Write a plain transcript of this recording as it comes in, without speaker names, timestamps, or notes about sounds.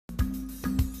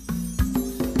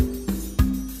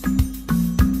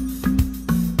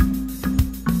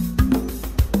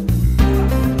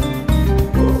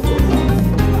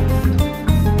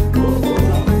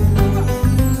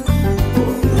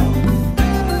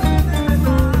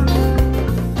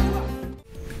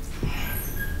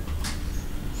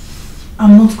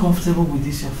I'm not comfortable with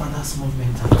this, your father's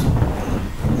movement at all.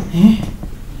 Eh?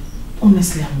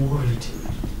 Honestly, I'm worried.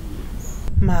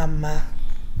 Mama,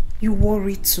 you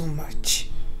worry too much.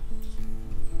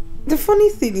 The funny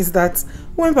thing is that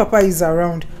when Papa is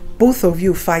around, both of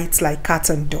you fight like cat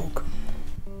and dog.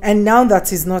 And now that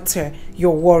he's not here,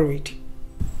 you're worried.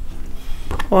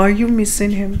 Or are you missing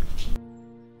him?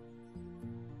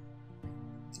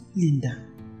 Linda,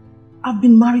 I've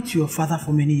been married to your father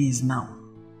for many years now.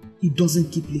 He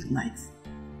doesn't keep late nights.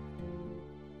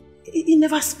 He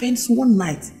never spends one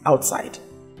night outside.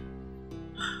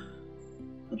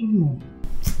 I don't know.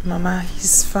 Mama,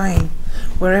 he's fine.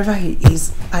 Wherever he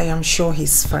is, I am sure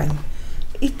he's fine.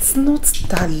 It's not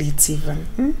that late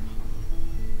even.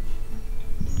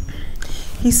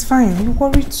 He's fine. You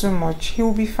worry too much. He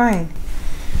will be fine.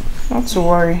 Not to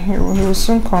worry. He will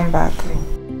soon come back.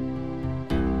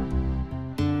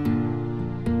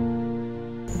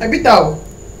 Abitao,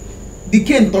 the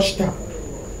cane touched her.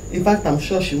 In fact, I'm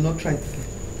sure she will not try it again.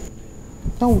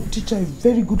 That will teach her a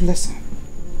very good lesson.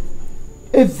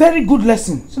 A very good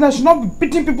lesson. So that she'll not be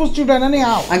beating people's children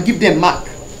anyhow. And give them mark.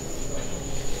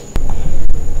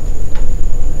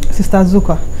 Sister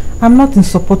Zuka, I'm not in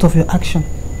support of your action.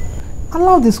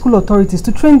 Allow the school authorities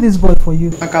to train this boy for you.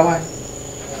 Aka, why?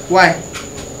 Why?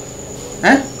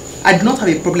 Eh? I do not have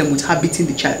a problem with her beating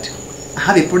the child. I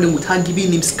have a problem with her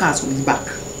giving him scars on his back.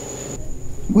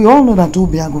 We all know that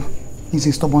Obiago is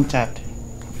a stubborn child.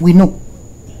 We know.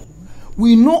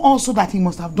 We know also that he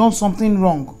must have done something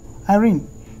wrong. Irene,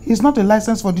 he's not a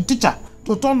license for the teacher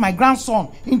to turn my grandson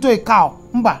into a cow.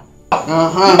 Mba.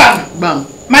 Bam! Bam!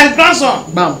 My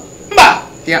grandson! Bam!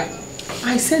 Mba! Yeah.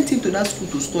 I sent him to that school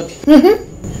to study.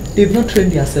 They've not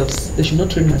trained themselves. They should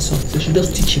not train my son. They should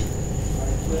just teach him.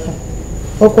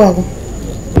 Okwago.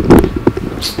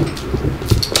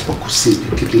 What could say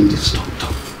be killing this doctor?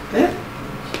 Eh?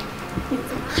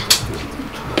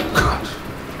 God.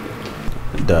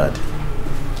 Dad,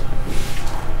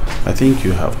 I think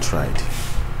you have tried.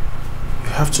 You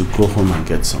have to go home and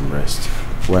get some rest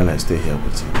while I stay here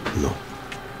with you. No.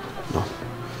 No.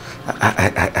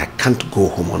 I can't go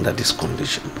home under this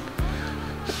condition.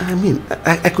 I mean,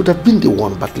 I could have been the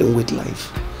one battling with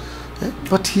life.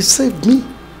 But he saved me.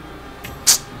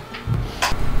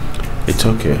 It's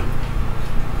okay.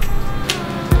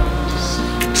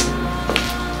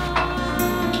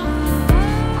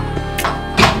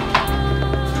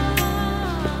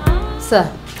 Sir,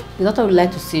 the doctor would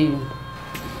like to see you.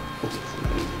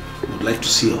 Would like to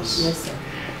see us? Yes, sir.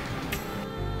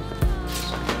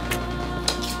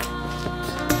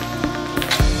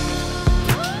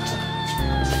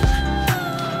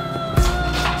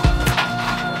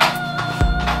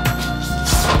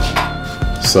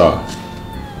 Sir,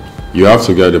 you have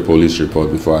to get the police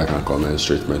report before I can commence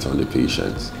treatment on the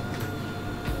patient.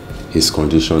 His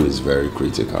condition is very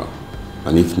critical,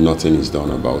 and if nothing is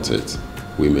done about it,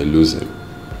 we may lose him.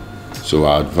 So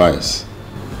I advise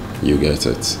you get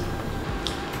it.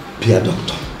 Dear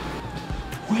doctor,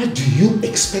 where do you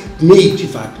expect me,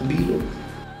 Chief Akbilo,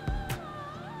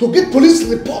 to get police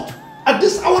report at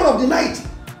this hour of the night?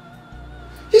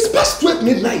 It's past 12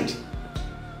 midnight.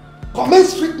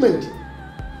 Commence treatment.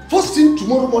 First thing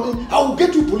tomorrow morning, I will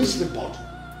get you police report.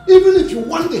 Even if you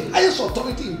want the highest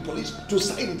authority in police to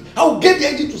sign it, I will get the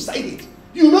IG to sign it.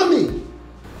 You know me.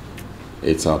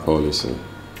 It's our policy.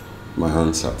 My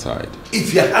hands are tied.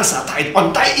 If your hands are tied,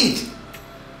 untie it.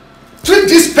 Treat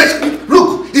this person.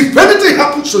 Look, if anything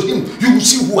happens to him, you will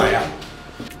see who I am.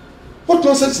 What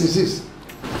nonsense is this?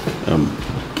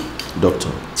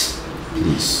 Doctor,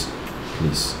 please,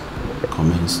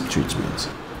 commence treatment.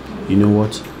 You know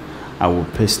what? I will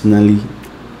personally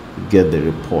get the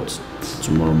report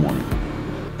tomorrow morning.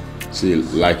 See,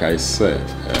 like I said...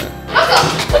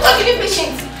 Doctor, give me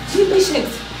patience. Give me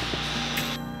patience.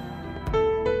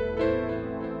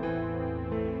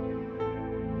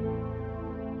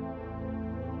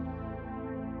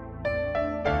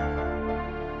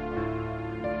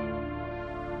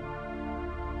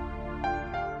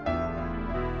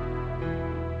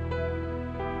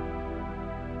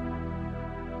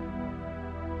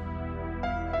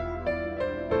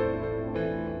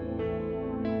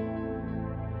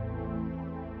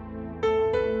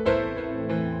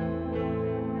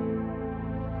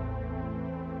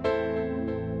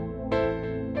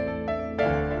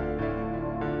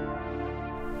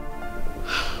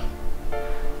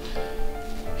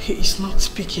 He is not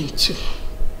speaking too.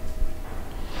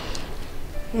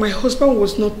 My husband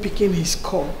was not picking his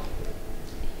call.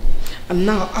 And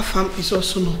now Afam is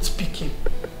also not speaking.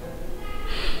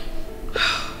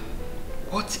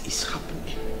 What is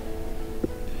happening?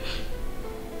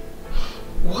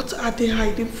 What are they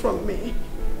hiding from me?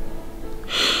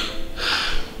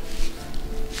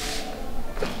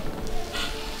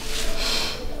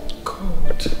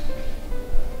 God,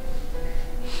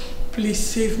 please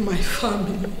save my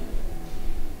family.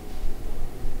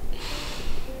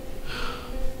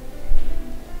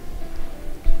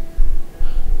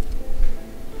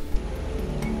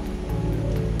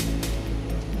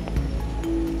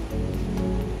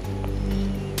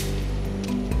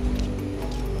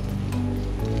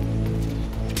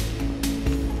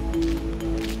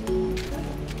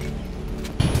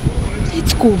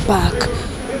 Let's go back.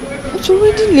 It's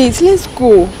already late. Let's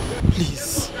go.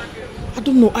 Please. I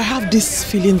don't know. I have this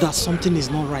feeling that something is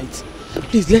not right.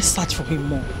 Please, let's search for him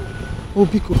more. Oh,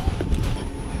 Biko.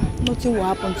 Nothing will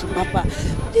happen to Papa.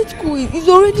 Let's go. It's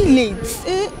already late.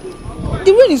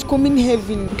 The rain is coming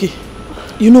heavy. Okay.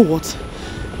 You know what?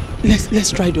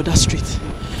 Let's try the other street.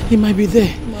 He might be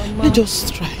there. Mama. Let's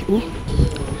just try. Oh.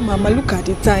 Mama, look at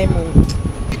the time. Oh.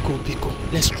 Biko.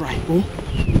 Let's try. Oh.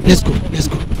 Let's go.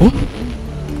 Oh.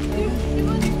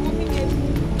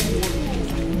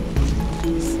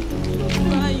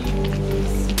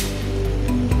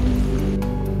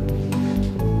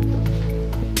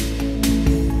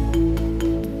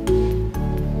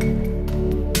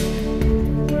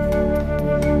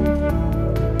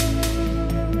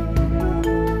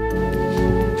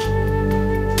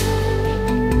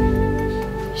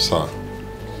 Sir,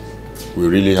 we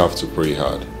really have to pray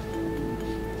hard.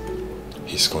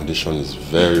 His condition is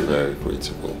very, very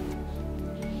critical.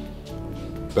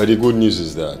 But the good news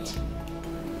is that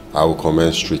I will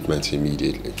commence treatment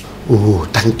immediately. Oh,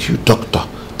 thank you, doctor.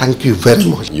 Thank you very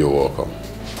much. You're welcome.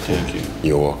 Thank you.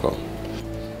 You're welcome.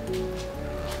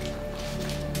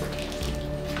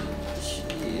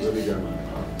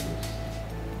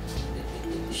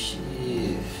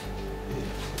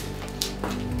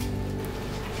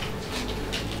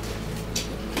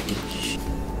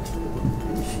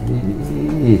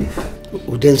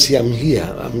 Udensi, I'm here.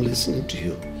 I'm listening to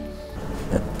you.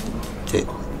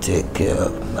 Take care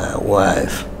of my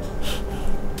wife,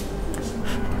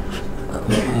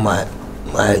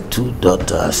 my two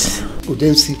daughters.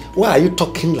 Udensi, why are you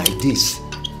talking like this?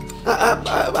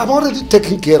 I'm already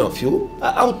taking care of you.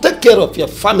 I'll take care of your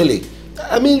family.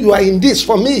 I mean, you are in this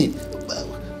for me.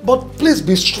 But please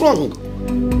be strong.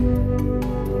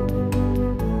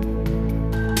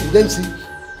 Udensi.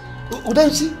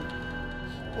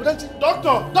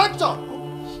 Doctor!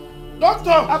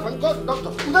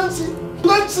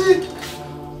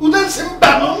 Udensi,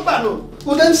 Mbano.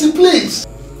 Udensi, please.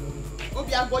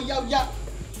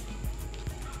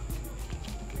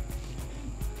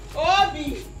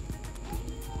 Obi.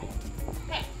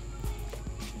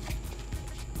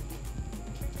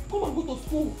 Come and go to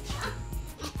school.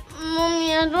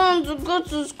 Mommy, I don't want to go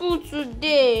to school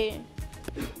today.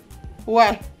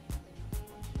 Why?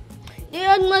 The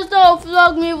headmaster will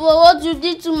flog me for what you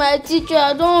did to my teacher.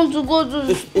 I don't want to go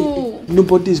to school.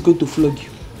 Nobody is going to flog you.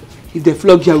 If they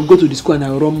flog you, I will go to the school and I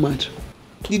will run mad.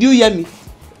 Did you hear me?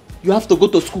 You have to go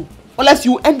to school. Unless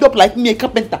you end up like me, a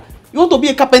carpenter. You want to be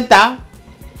a carpenter?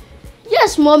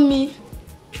 Yes, Mommy.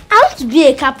 I want to be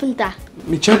a carpenter.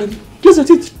 Me children, please let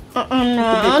it. No,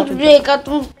 I want to be a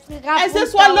carpenter. I said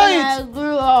swallow it. I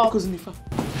grew up. Because Nifa.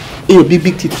 Your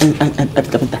big teeth and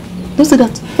carpenter. Don't say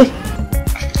that. Hey.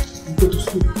 Go to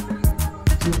school.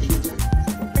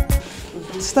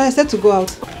 Sister, I said to go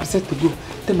out. I said to go.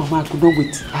 Tell Mama I could not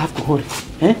wait. I have to hurry.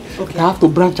 Okay. I have to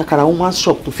branch Akara woman's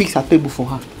shop to fix her table for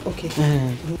her. Okay.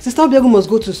 Sister Obiagu must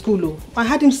go to school. Oh. I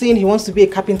heard him saying he wants to be a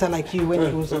carpenter like you when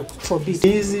he was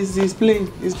forbidden. He's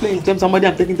playing. He's playing. Tell somebody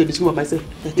I'm taking to the school by myself.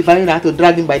 If I have to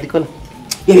drag him by the collar.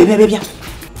 Yeah.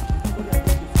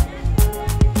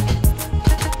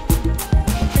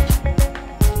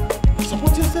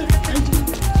 Support yourself.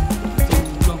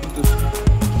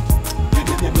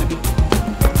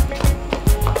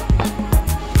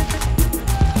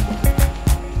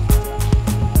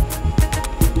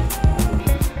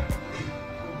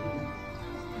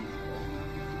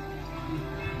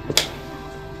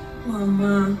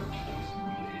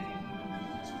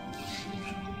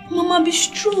 Mama, be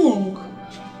strong.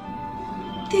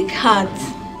 Take heart.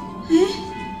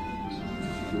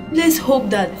 Let's hope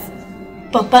that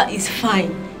Papa is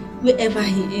fine wherever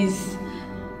he is.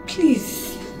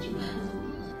 Please.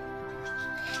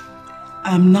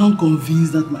 I am now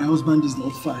convinced that my husband is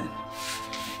not fine.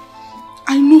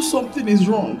 I know something is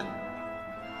wrong.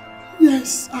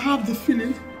 Yes, I have the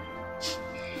feeling.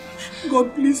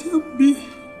 God, please help me.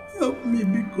 Help me,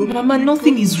 because Mama,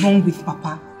 nothing is wrong with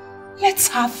Papa. Let's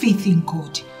have faith in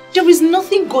God. There is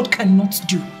nothing God cannot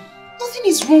do. Nothing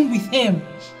is wrong with him.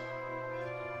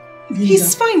 Linda.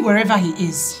 He's fine wherever he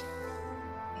is.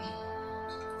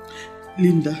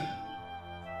 Linda,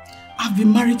 I've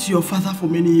been married to your father for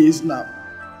many years now.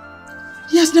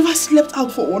 He has never slept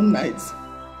out for one night.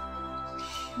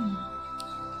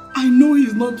 I know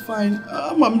he's not fine.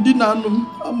 Mama,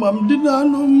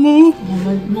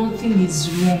 nothing is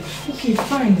wrong. Okay,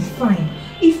 fine.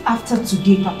 If after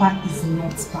today Papa is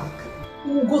not back,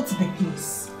 we'll go to the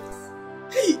place.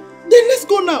 Hey, then let's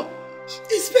go now.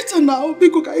 It's better now.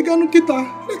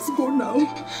 Let's go now.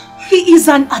 He is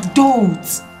an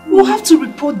adult. We'll have to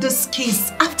report this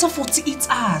case after 48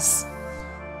 hours.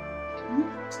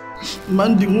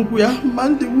 Mandi wukuya.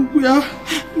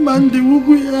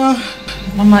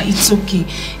 Mama, it's okay.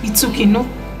 It's okay. No.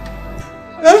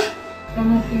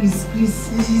 Mama, please.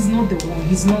 He's not the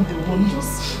one.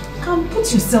 Just come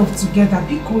put yourself together.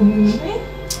 Be cool, eh?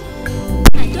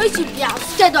 I don't should be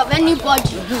scared of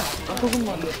anybody.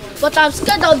 But I'm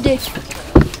scared of this.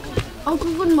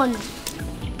 Uncle, good morning.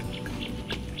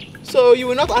 So you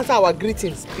will not answer our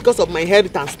greetings because of my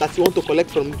inheritance that you want to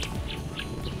collect from me?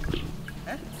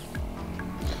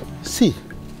 See,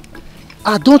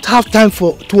 I don't have time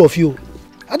for two of you.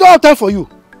 I don't have time for you.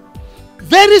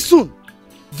 Very soon,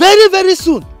 very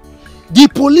soon, the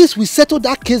police will settle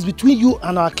that case between you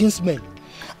and our kinsmen.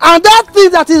 And that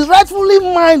thing that is rightfully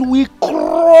mine will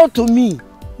crawl to me.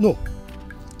 No,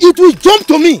 it will jump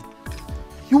to me.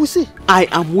 You will see. I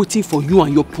am waiting for you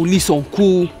and your police,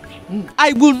 uncle.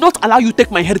 I will not allow you to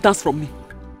take my inheritance from me.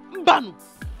 Mbanu,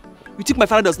 you think my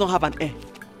father does not have an heir?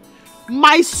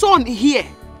 My son here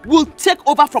will take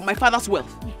over from my father's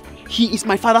wealth. He is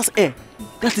my father's heir.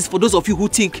 That is for those of you who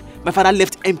think my father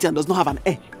left empty and does not have an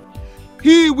heir.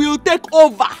 He will take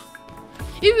over.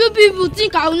 If you people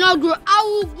think I will not grow, I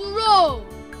will grow.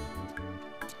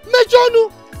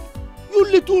 Mejonu, you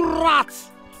little rat.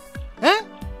 Eh?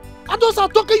 Adults are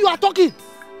talking, you are talking.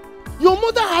 Your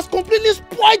mother has completely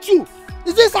spoiled you.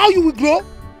 Is this how you will grow?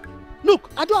 Look,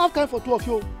 I don't have time for two of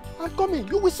you. I'm coming.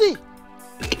 You will see.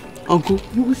 Uncle,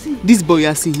 you will see. This boy you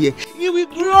are seeing here, he will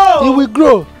grow. He will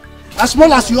grow. As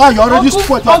small as you are, you're already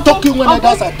spoiled. You're talking when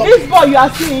others are talking. This boy you are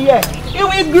seeing here, he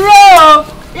will grow.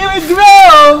 He will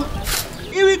grow.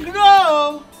 He will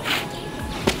grow.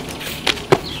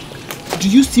 Do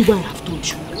you see why I have told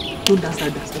you? Don't dance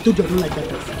like that. I told you I don't like that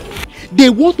dance. They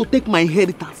want to take my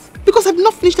inheritance because I've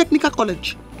not finished technical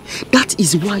college. That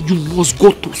is why you must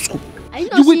go to school.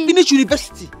 You will finish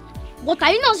university. But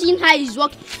are you not seeing how he's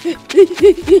working?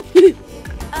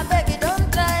 I beg you,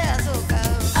 don't try Azuka.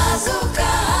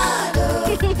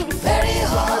 Very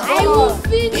hard. I will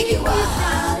finish Big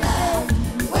wahala.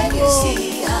 When you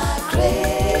see her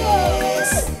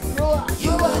grace,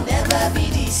 you will never be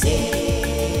the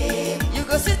same. You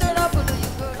go sit on up, you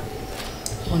go.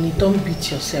 Honey, don't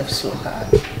beat yourself so hard.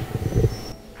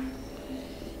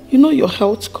 You know your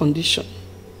health condition.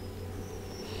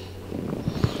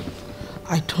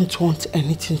 I don't want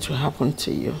anything to happen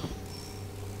to you.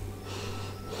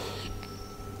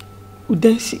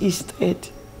 Udensi is dead.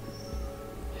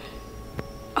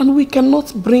 And we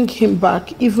cannot bring him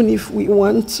back even if we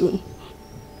want to.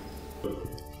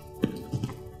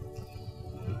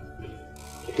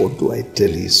 What do I tell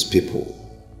his people?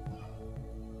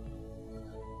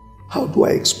 How do I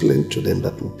explain to them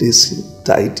that Udensi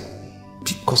died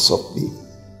because of me?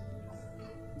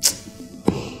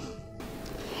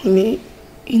 Honey,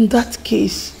 in that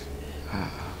case,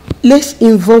 let's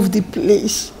involve the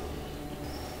police.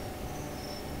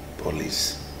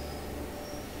 Police?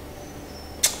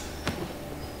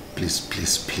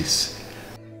 Please.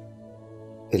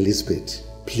 Elizabeth,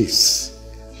 please.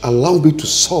 Allow me to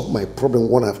solve my problem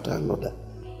one after another.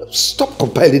 Stop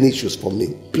compiling issues for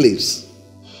me, please.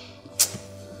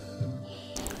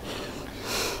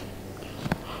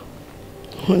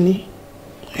 Honey,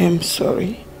 I am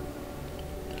sorry.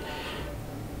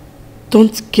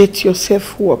 Don't get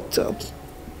yourself worked up.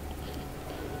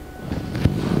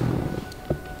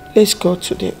 Let's go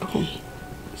to the room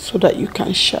so that you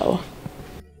can shower.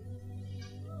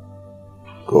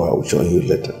 Go, I will join you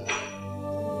later.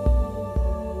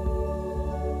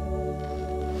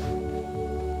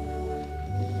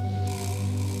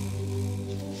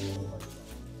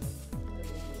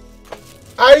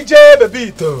 IJ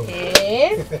Bebito.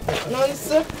 Hey,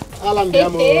 Nonso. Alam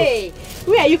Hey,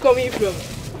 where are you coming from?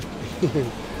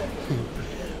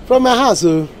 From my house.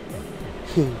 You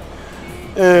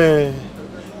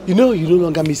know you no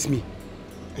longer miss me.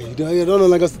 You don't no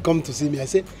longer come to see me. I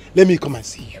say, let me come and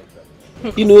see you.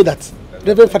 You know that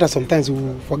Reverend Father sometimes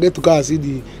will forget to go and see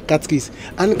the catechist.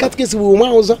 And the catechist will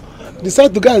also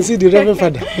decide to go and see the Reverend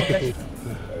Father.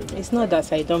 it's not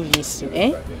that I don't miss you,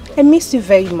 eh? I miss you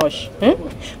very much,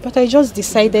 but I just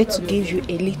decided to give you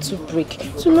a little break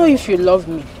to know if you love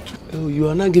me. Oh, you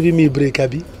are not giving me a break,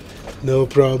 Abby? No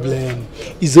problem.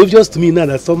 It's obvious to me now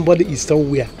that somebody is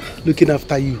somewhere looking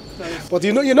after you. But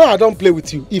you know I don't play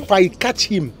with you. If I catch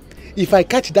him, if I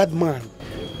catch that man,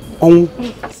 so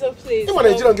please. I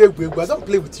don't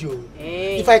play with you.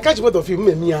 Hey. If I catch both of you,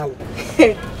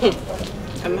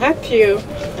 I'm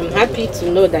happy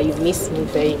to know that you miss me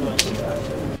very much.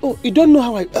 Oh, you don't know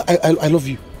how I love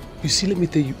you. You see, let me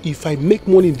tell you, if I make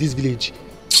money in this village,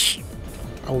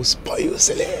 I will spoil you,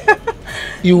 Sele.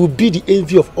 You will be the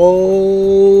envy of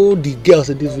all the girls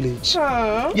in this village.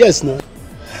 Aww. Yes, no?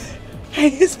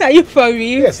 Are you for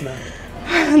real? Yes, no.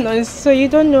 No, so you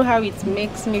don't know how it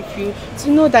makes me feel to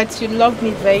know that you love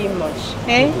me very much,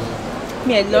 eh?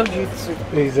 Me, I love you too.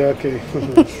 It's okay.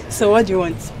 So what do you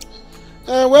want?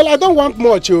 Well, I don't want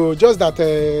much, just that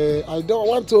I don't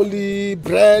want only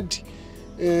bread,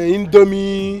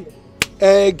 indomie,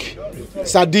 egg,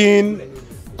 sardine,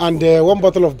 and one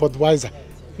bottle of Budweiser.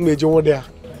 No,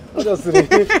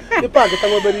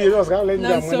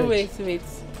 so wait.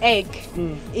 Egg,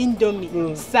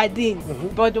 indomie, sardine,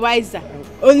 Budweiser,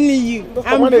 only you,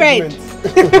 and bread.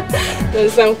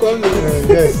 There's some coming.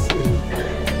 Yes.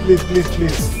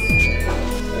 Please.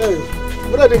 Hey,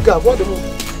 what are they got? What the more?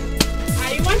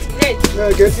 You want bread?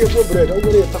 Yeah, get you for bread. I'm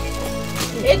going to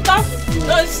eat up.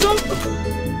 No soup.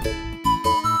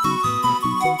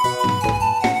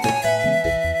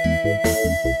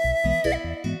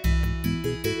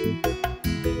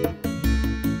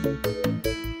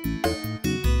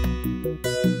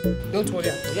 Don't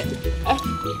worry.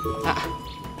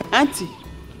 Auntie,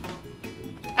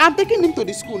 I'm taking him to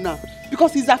the school now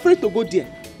because he's afraid to go there.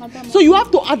 So you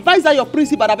have to advise that your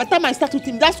principal that by the time I start with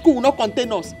him, that school will not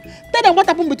contain us. Tell them what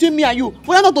happened between me and you.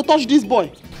 We are not to touch this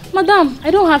boy. Madam, I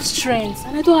don't have strength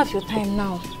and I don't have your time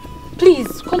now.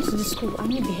 Please, come to the school. I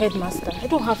need the headmaster. I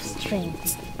don't have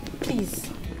strength.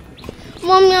 Please.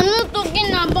 Mommy, I'm not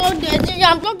talking about the teacher.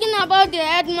 I'm talking about the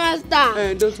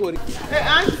headmaster. Don't worry. Hey,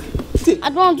 Auntie. I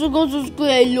don't want to go to school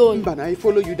alone. Mbana, I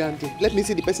follow you down there. Let me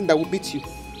see the person that will beat you.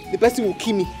 The person will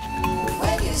kill me.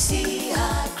 When you see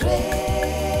her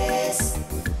grace,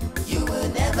 you will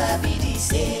never be the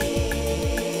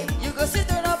same. You go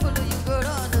sit on up, you go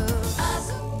run.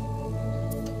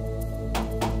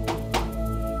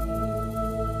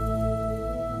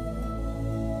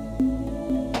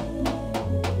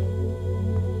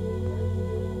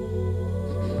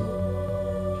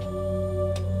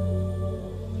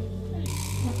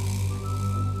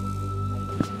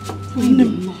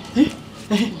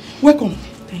 Welcome.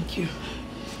 Thank you.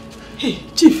 Hey,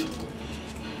 Chief.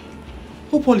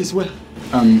 Hope all is well.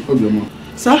 Obioma.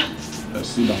 Sir?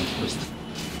 Sit down first.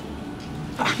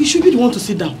 You should be the one to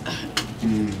sit down.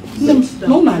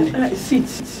 Sit.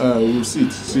 We'll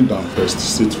sit. Sit down first.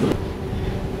 Sit well.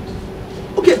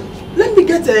 Okay, let me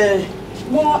get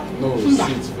more. No,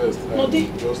 sit first.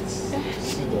 Just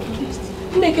sit down first.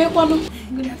 Good afternoon.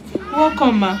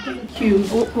 Welcome, ma. Thank you.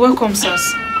 Welcome,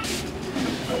 sirs.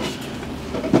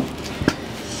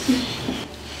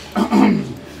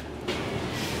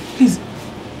 Please,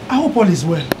 I hope all is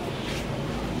well.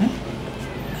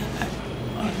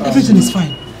 Everything is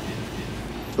fine.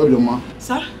 Obioma.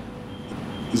 Sir?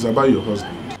 It's about your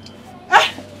husband.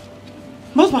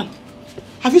 My husband?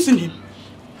 Have you seen him?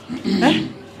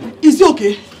 Is he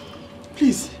okay?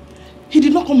 Please, he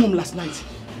did not come home last night.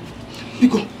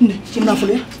 Biko,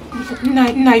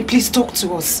 Nai, please talk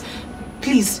to us.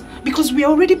 Please, because we are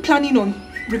already planning on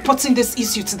reporting this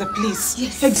issue to the police.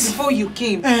 Yes. Before you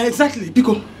came. Exactly,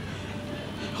 Biko.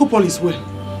 Hope all is well.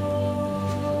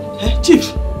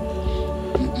 Chief.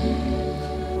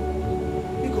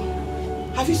 Biko,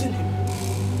 have you seen him?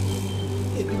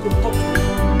 Hey, Biko, talk to me.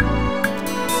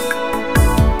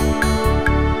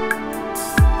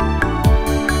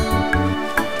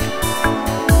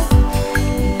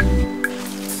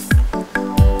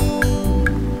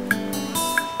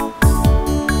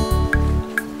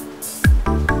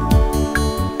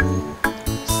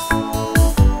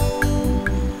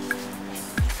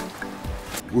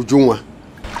 Ujunwa.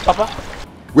 Papa?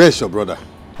 Where's your brother?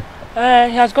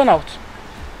 He has gone out.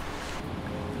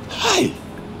 Hey!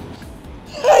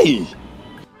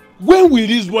 When will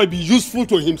this boy be useful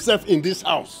to himself in this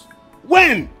house?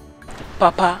 When?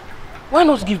 Papa, why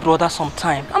not give brother some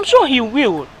time? I'm sure he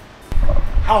will.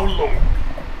 How long?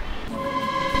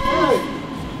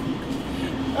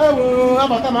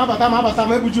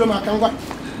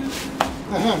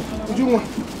 Ujunwa,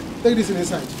 take this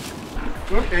inside.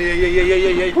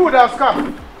 Yeah. Food has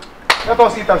come. Let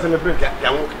us eat and celebrate.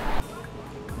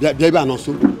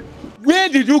 Where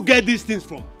did you get these things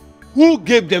from? Who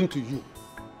gave them to you?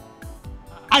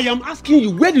 I am asking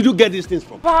you, where did you get these things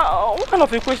from? Papa, what kind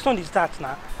of a question is that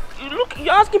now? Look,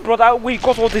 you're asking brother where he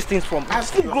got all these things from. I'm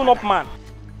still grown-up man.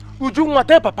 Would you want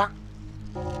to tell Papa?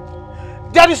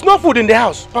 There is no food in the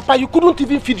house. Papa, you couldn't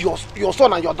even feed your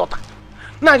son and your daughter.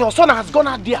 Now your son has gone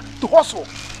out there to hustle.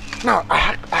 Now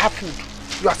I have food.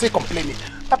 You are still complaining.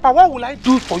 Papa, what will I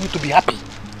do for you to be happy?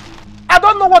 I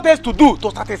don't know what else to do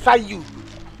to satisfy you.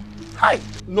 Hi.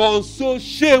 No, so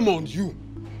shame on you.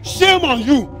 Shame on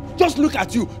you. Just look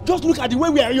at you. Just look at the way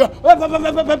we are here.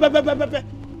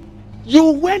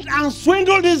 You went and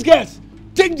swindled these girls.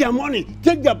 Take their money,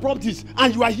 take their properties,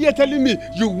 and you are here telling me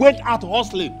you went out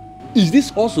hustling. Is this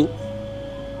hustle?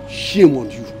 Shame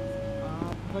on you.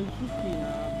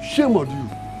 Shame on you.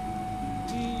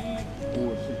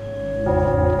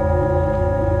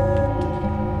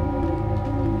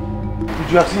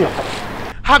 Did you have seen your papa?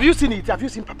 Have you seen it? Have you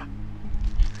seen Papa?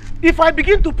 If I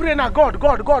begin to pray now, God,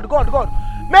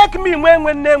 make me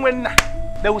when,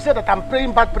 they will say that I'm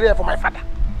praying bad prayer for my father.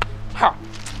 Ha.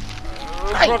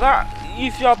 Brother,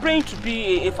 if you are praying to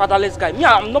be a fatherless guy, me,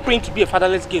 I'm not praying to be a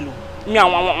fatherless girl. Me, I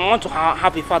want to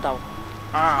have a father.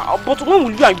 But when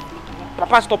will you and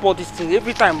Papa stop all these things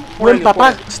every time? When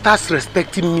Papa starts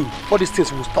respecting me, all these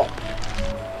things will stop.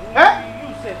 Eh?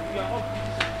 You said you are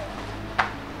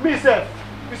not. Me, sir.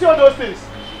 You see all those things?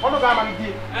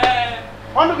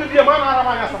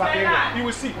 You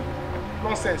will see.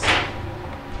 Nonsense.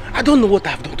 I don't know what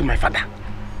I've done to my father.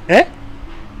 Eh?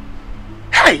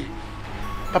 Hi!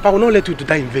 Papa will not let you to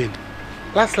die in vain.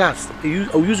 Last, I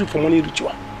will use you for money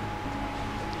ritual.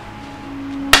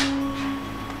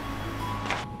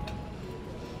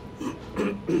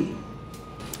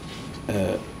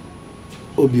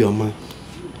 Obioma,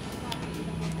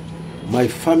 my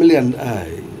family and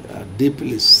I are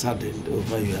deeply saddened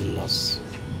over your loss.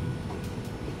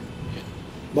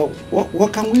 But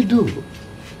what can we do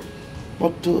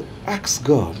but to ask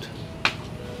God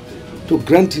to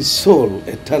grant his soul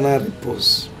eternal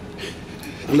repose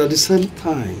and at the same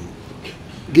time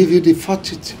give you the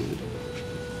fortitude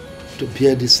to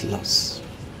bear this loss?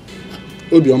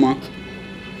 Obioma,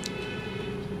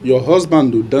 your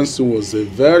husband Udensi was a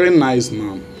very nice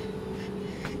man.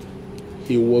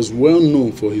 He was well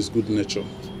known for his good nature.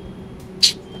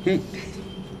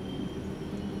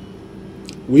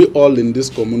 We all in this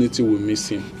community will miss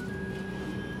him.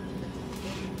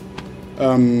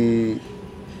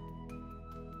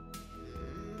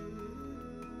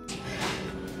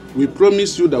 We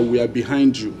promise you that we are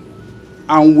behind you,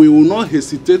 and we will not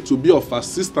hesitate to be of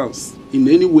assistance in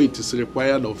any way it is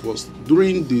required of us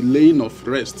during the laying of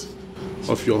rest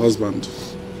of your husband.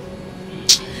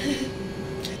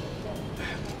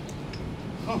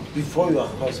 Before your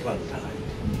husband died,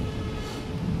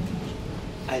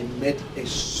 I made a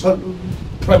solemn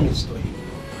promise to him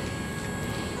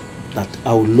that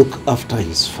I will look after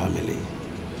his family.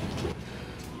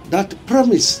 That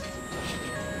promise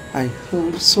I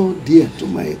hold so dear to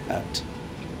my heart.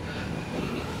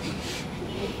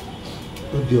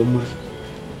 Obioma,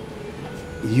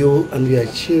 you and your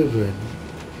children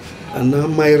are now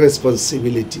my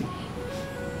responsibility.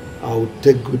 I will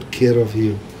take good care of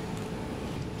you.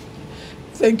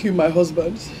 Thank you, my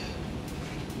husband.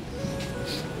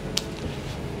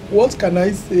 What can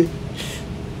I say?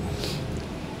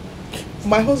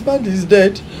 My husband is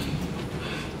dead.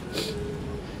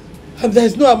 And there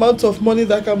is no amount of money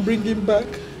that can bring him back.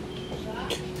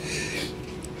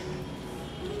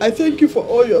 I thank you for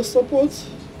all your support.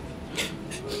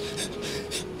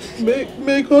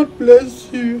 May God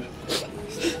bless you.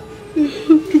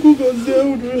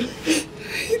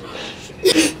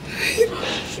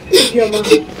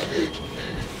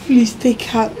 Please take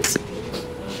heart.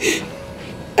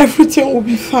 Everything will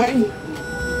be fine.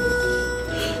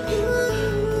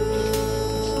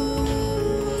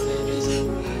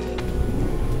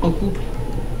 Uncle,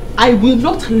 I will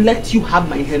not let you have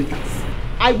my inheritance.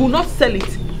 I will not sell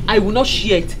it. I will not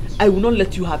share it. I will not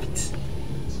let you have it.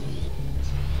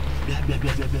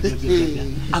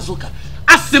 Azoka,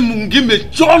 Asemungi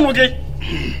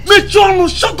Mechono,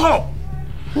 shut up!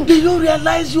 Do you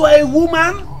realize you are a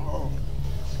woman?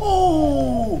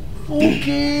 Oh,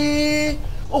 okay.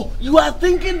 Oh, you are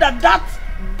thinking that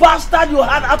bastard you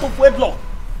had out of wedlock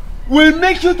will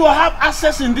make you to have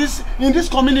access in this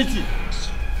community.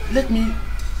 Let me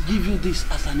give you this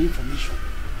as an information.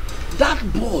 That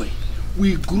boy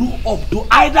will grow up to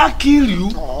either kill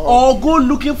you or go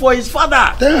looking for his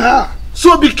father. Tell her.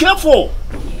 So be careful.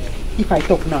 If I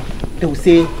talk now, they will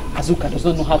say Azuka does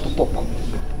not know how to talk.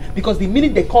 Because the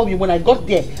minute they called me, when I got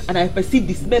there and I perceived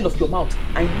the smell of your mouth,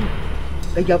 I knew.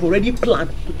 that you have already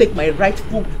planned to take my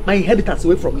inheritance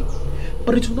away from me.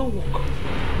 But it will not work.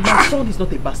 My son is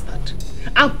not a bastard.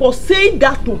 And for saying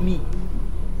that to me,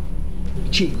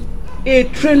 Chief, a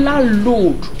trailer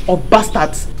load of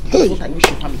bastards is what I wish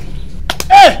your family.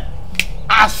 Hey!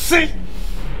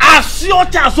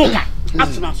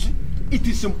 It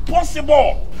is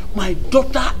impossible. My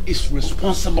daughter is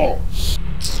responsible.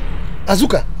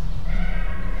 Azuka,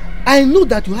 I know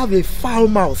that you have a foul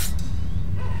mouth.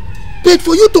 But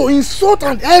for you to insult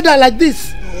an elder like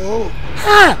this.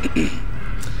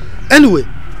 Anyway,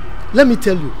 let me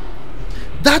tell you,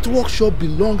 that workshop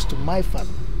belongs to my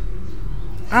family.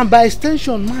 And by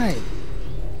extension, mine.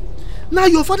 Now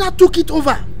your father took it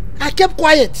over. I kept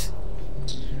quiet.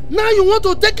 Now you want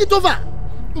to take it over?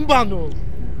 Mbano.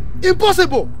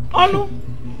 Impossible. Oh no.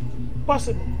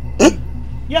 Possible.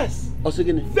 Yes.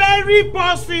 Very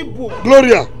possible.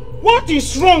 Gloria. What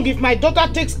is wrong if my daughter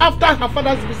takes after her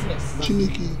father's business?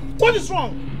 Chiniki. What is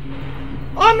wrong?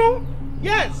 Oh no.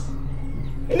 Yes.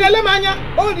 In Alemania,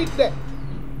 hold it there.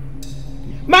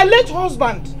 My late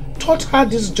husband taught her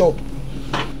this job.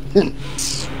 You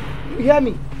hear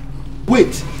me?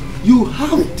 Wait, you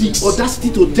have the audacity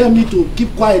to tell me to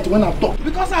keep quiet when I'm talking?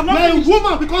 Because I'm not my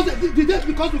woman, because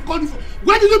we called you for.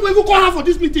 Why did you even call her for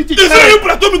this meeting? Is it you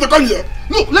that told me to come here?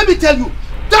 Look, let me tell you,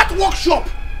 that workshop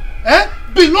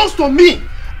belongs to me.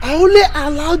 I only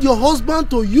allowed your husband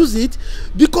to use it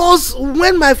because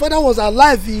when my father was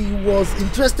alive, he was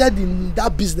interested in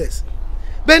that business.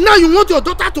 But now you want your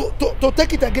daughter to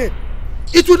take it again.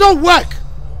 It will not work.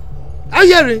 Are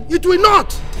you hearing? It will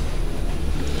not.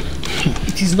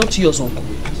 It is not yours, uncle.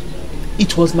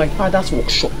 It was my father's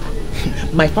workshop.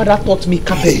 My father taught me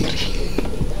carpentry.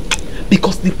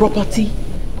 Because the property,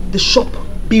 the shop,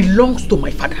 belongs to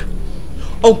my father.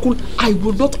 Uncle, I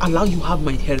will not allow you have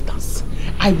my inheritance.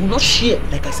 I will not share,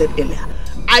 like I said earlier.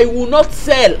 I will not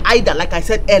sell either, like I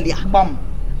said earlier. Bam.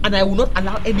 And I will not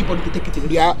allow anybody to take it away.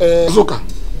 Yeah,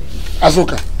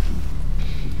 Azuka,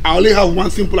 I only have one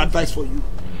simple advice for you.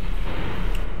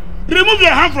 Remove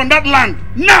your hand from that land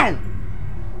now.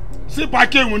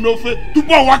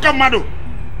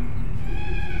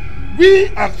 We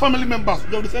as family members,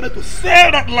 we have decided to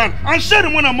sell that land and share the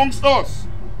money amongst us.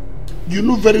 You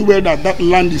know very well that that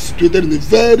land is situated in a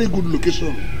very good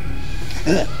location.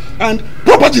 And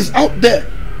properties out there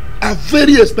are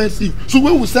very expensive. So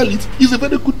when we sell it, it's a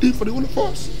very good thing for the whole of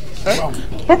us.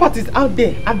 Properties out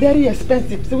there are very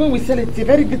expensive. So when we sell it, it's a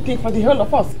very good thing for the whole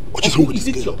of us. What is wrong with this?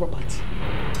 Is it your property?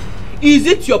 Is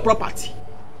it your property?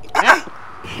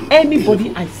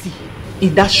 Anybody I see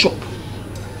in that shop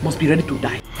must be ready to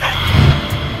die.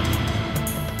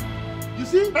 You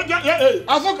see?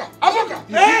 Azuka!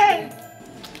 Hey!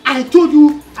 I told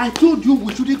you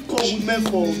we shouldn't call women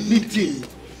for meeting.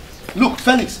 Look,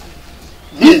 Felix,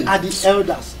 we are the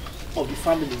elders of the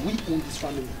family. We own this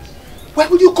family. Why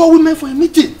would you call women for a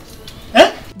meeting?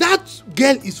 That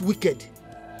girl is wicked.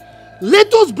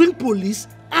 Let us bring police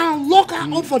and lock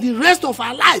her up for the rest of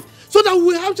her life so that we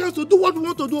will have a chance to do what we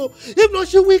want to do. If not,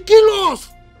 she will kill us.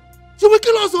 She will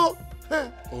kill us. Oh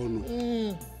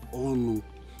no. Oh no.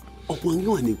 Upon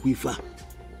you and Ikwifa,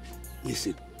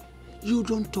 listen, you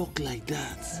don't talk like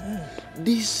that.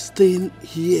 This thing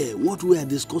here, what we are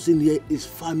discussing here is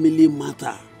family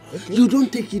matter. Okay. You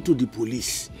don't take it to the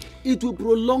police. It will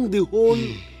prolong the whole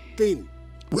thing.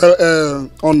 Well,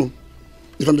 oh no.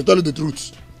 If I'm to tell you the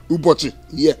truth, Ubochi,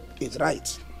 yeah, it's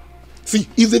right. See,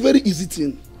 it's a very easy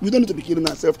thing. We don't need to be killing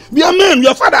ourselves. We are men, we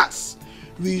are fathers.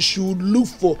 We should look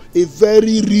for a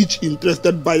very rich,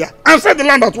 interested buyer and sell the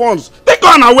land at once. Take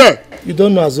her unaware. You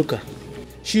don't know Azuka.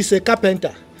 She's a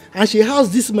carpenter and she has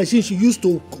this machine she used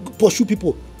to pursue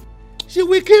people. She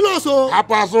will kill us. I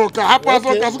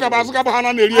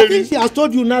think she has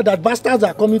told you now that bastards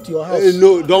are coming to your house. Hey,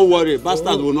 no, don't worry.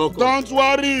 Bastards will not come. Don't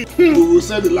worry. We will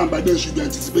sell the land by then she be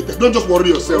anticipated. Don't just worry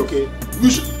yourself. Okay.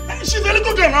 We should... She's a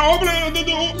little girl now.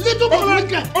 Little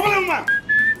girl.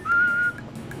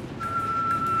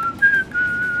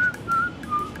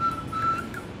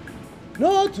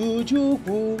 No to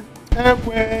Chukwu.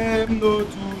 Ekwem no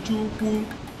to Chukwu.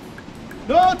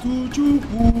 No to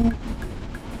Chukwu.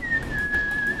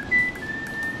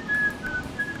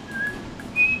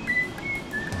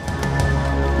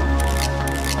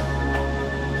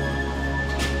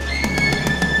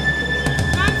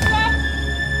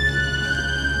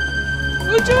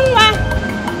 Ujunwa.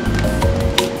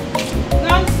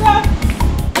 Nansa.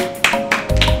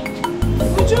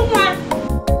 Ujunwa.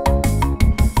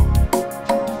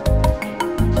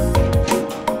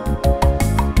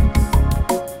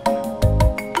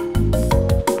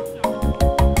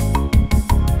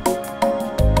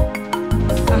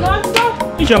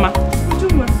 Ijoma.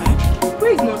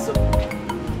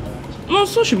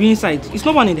 Nonso should be inside. Is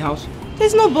no one in the house?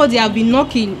 There's nobody. I've been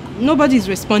knocking. Nobody is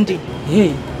responding.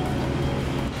 Hey.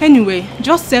 Anyway,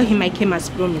 just tell him I came as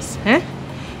promised. Eh?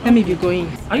 Let me be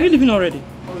going. Are you leaving already?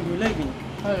 Oh, you're leaving.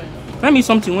 Alright. Tell me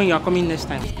something when you are coming next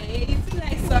time. It's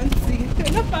like something.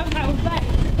 No problem, I'll buy.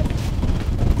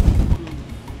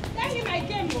 Tell him I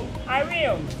came. I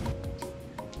will.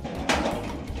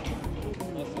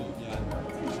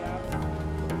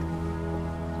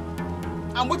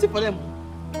 I'm waiting for them.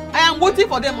 I am waiting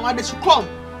for them, or they should come.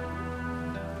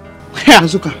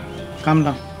 Azuka, calm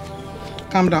down.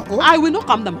 Calm down. Oh. I will not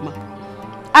calm down, Mama.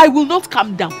 I will not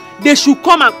calm down. They should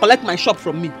come and collect my shop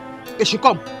from me. They should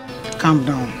come. Calm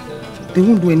down. They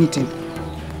won't do anything.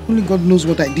 Only God knows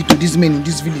what I did to these men in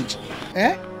this village.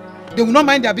 Eh? They will not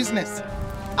mind their business.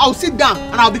 I'll sit down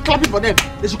and I'll be clapping for them.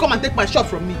 They should come and take my shop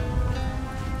from me.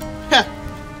 Heh.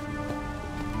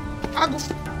 Good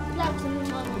afternoon,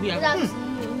 Mama. Good afternoon,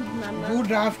 Mama.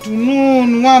 Good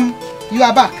afternoon, Mom. You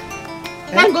are back.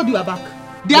 Thank God you are back.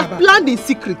 They have planned in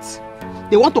secret.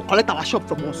 They want to collect our shop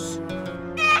from us.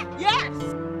 Yes.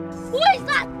 Who is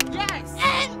that? Yes.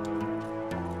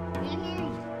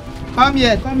 Come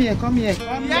here, come here, come here.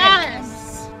 Come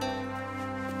yes.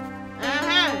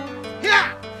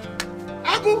 Here.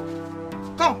 Agu.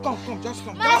 Come, just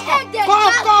come. My Just come. head is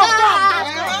Come.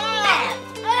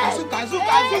 Azuka.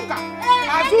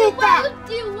 Azuka.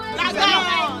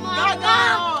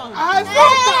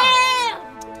 Azuka.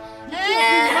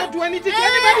 You not do anything to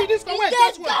anybody in this way.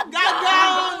 Just what? Gaga,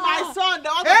 my son, they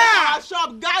want to take our shop.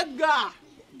 Gaga.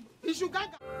 You should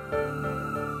gaga.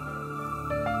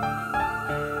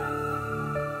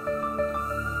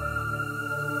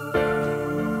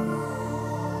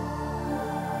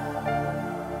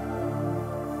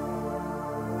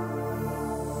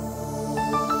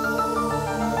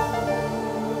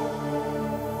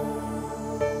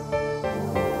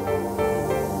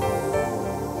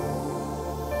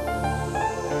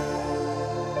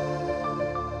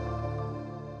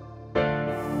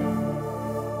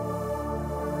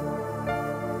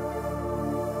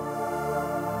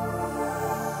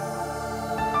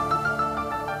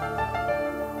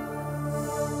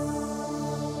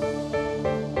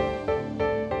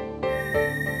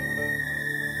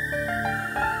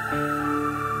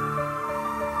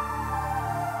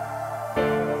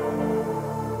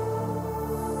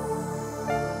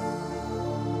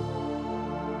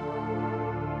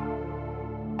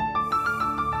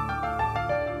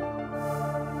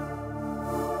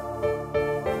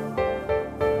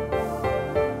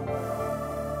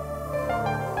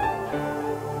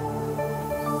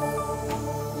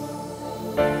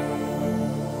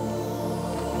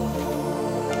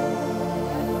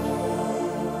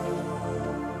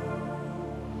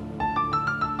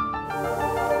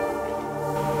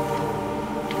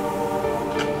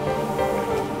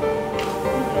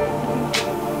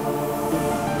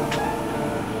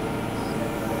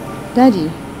 Daddy,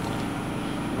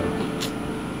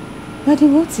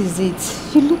 what is it?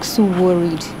 You look so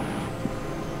worried.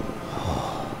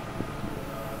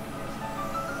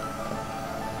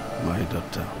 My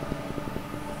daughter,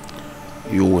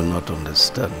 you will not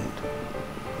understand.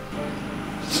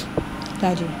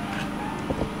 Daddy,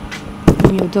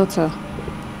 I'm your daughter.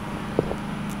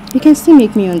 You can still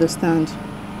make me understand.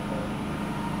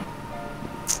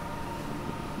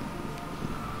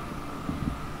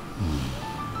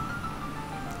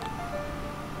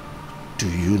 Do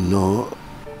you know,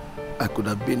 I could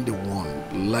have been the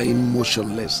one lying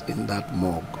motionless in that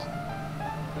morgue.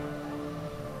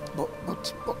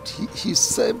 But he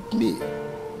saved me.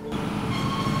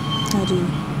 Daddy,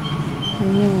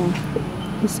 no,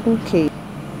 it's okay.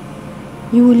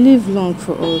 You will live long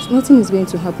for us. Nothing is going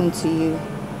to happen to you.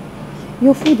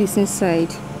 Your food is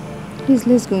inside. Please,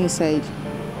 let's go inside.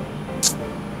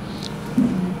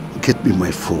 Get me my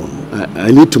phone.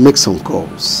 I need to make some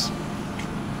calls.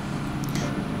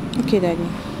 Okay, Daddy.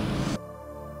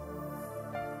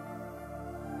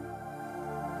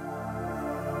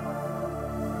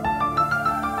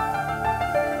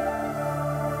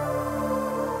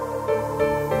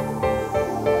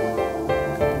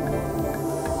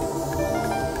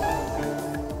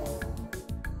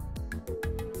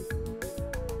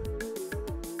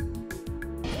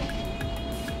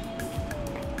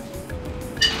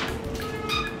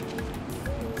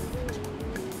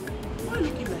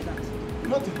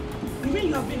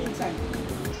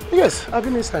 Yes, I've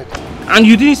been inside. And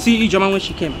you didn't see Ijoma when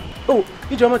she came? Oh,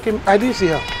 Ijoma came. I didn't see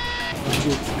her.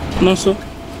 No, so?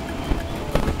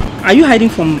 Are you hiding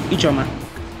from Ijoma?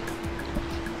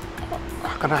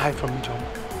 How can I hide from Ijoma?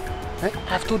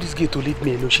 I've told this girl to leave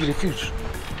me alone. She refused.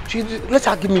 Let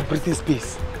her give me breathing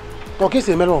space. Okay, it's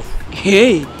a matter of.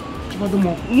 Hey,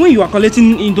 Furthermore, when you are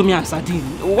collecting Indomie and sardine,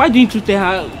 why didn't you tell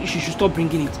her she should stop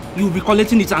bringing it? You'll be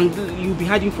collecting it and you'll be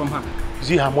hiding from her. Is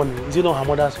it her money? Is it not her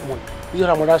mother's money? Is it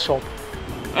her mother's shop?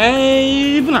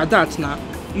 Even at that now,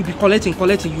 you'll be collecting,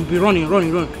 you'll be running.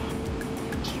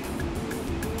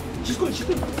 She's going.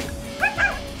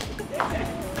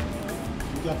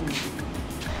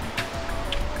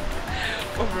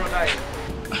 Oh, brother.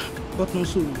 But no,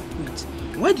 so wait.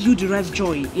 Why do you derive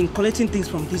joy in collecting things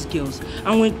from these girls?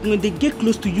 And when they get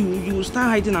close to you, you will start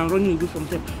hiding and running away from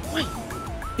them. Why?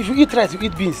 If you eat rice, you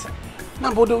eat beans.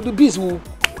 Now, but the beans will...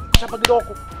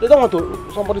 They don't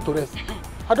want somebody to rest.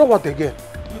 I don't want again.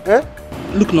 Eh?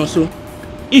 Look, Noso.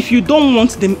 If you don't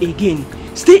want them again,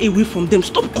 stay away from them.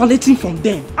 Stop collecting from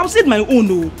them. I've said my own,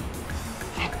 no.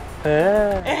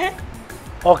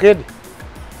 Okay.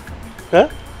 Eh?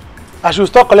 I should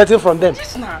stop collecting from them.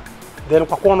 Yes, nah. Then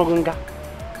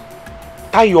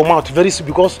tie your mouth very soon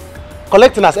because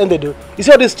collecting has ended though. You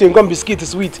see all this chewing gum biscuit is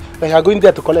sweet that you are going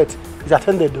there to collect. It's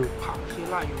attended though.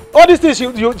 All these things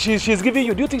she's giving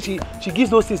you, do you think she gives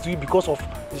those things to you because of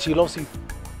she loves you?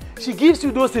 She gives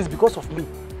you those things because of me,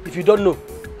 if you don't know.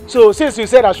 So since you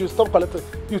said I should stop collecting,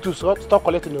 you to stop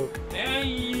collecting. No?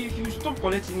 If you stop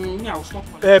collecting, me, I'll stop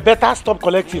collecting. Better stop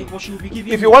collecting. But she'll be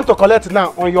giving if you want to collect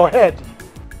now on your head,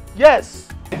 yes.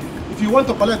 If you want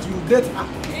to collect, you date her.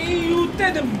 You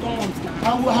tell them you don't want now.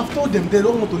 I will have told them they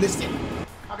don't want to listen.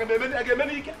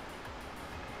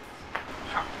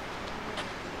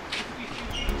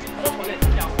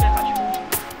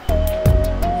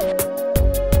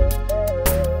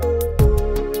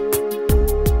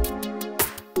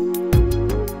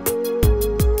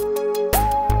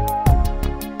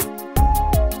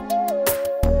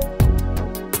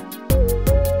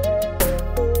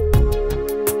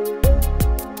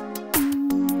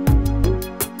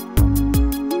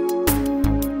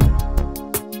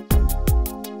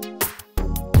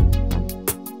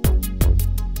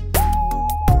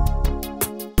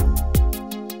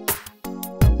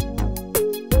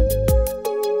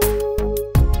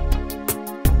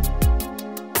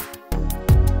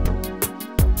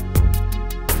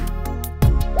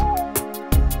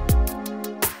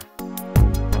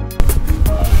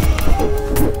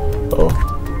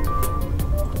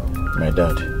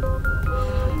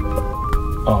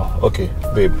 Okay,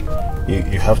 babe,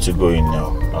 you have to go in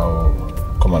now. I'll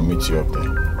come and meet you up there.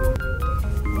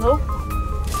 No,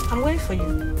 I'm waiting for you.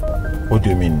 What do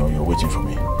you mean, no? You're waiting for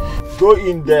me? Go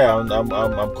in there, I'm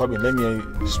coming. Let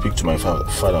me speak to my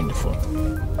father on the phone.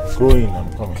 Go in,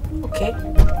 I'm coming. Okay.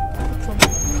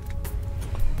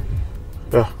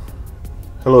 Yeah.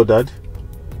 Hello, Dad.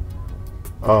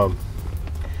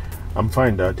 I'm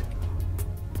fine, Dad.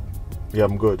 Yeah,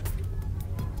 I'm good.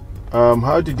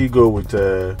 How did he go with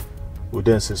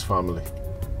Udense's family?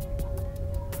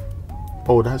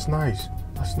 Oh, that's nice.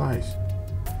 That's nice.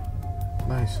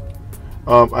 Nice.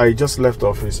 I just left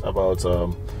office about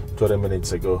 20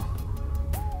 minutes ago.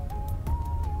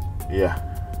 Yeah.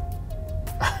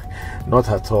 Not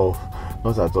at all.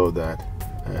 Not at all, Dad.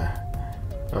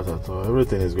 Not at all.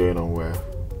 Everything is going on well.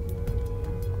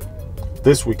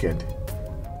 This weekend.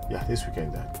 Yeah, this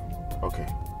weekend, Dad. Okay.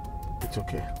 It's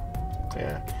okay.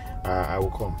 Yeah. I will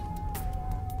come.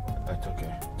 It's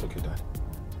okay. It's okay, Dad.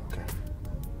 Okay.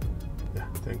 Yeah,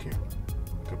 thank you.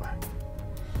 Goodbye.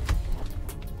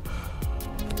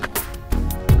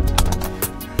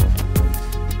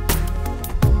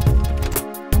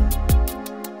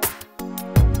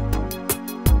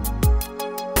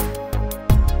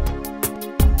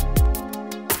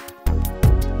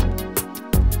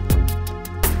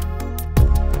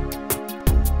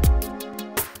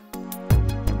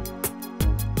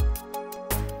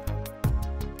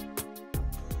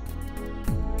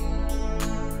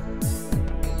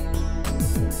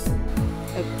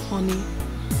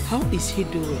 How is he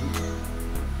doing?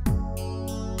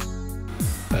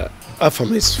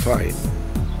 Afam is fine.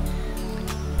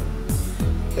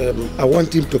 I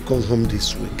want him to come home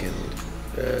this weekend.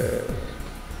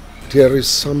 There is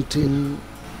something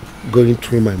going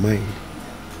through my mind.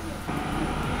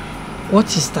 What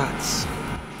is that?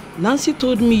 Nancy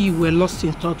told me you were lost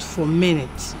in thought for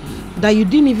minutes, that you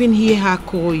didn't even hear her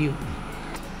call you.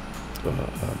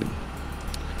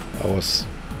 I was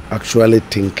actually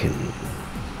thinking.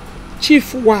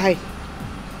 Chief, why?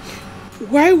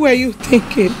 Why were you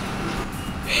thinking?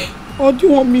 Or do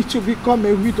you want me to become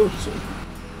a widow too?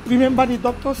 Remember the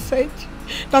doctor said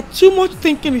that too much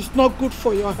thinking is not good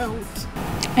for your health.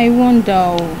 I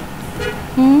wonder.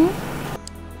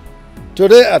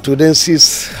 Today at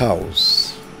Udensi's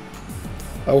house,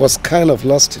 I was kind of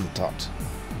lost in thought.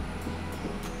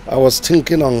 I was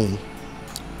thinking on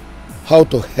how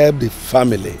to help the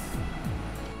family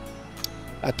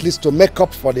at least to make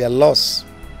up for their loss.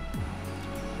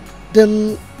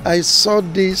 Then I saw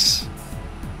this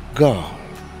girl,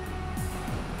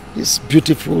 this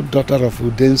beautiful daughter of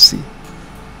Udensi.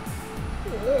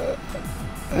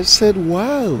 I said,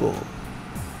 wow,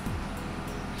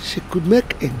 she could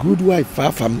make a good wife for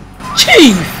our family.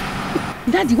 Chief!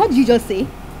 Daddy, what did you just say?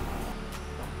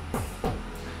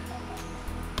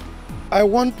 I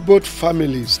want both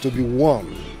families to be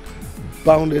one,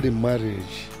 bounded in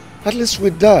marriage. At least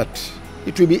with that,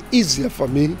 it will be easier for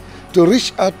me to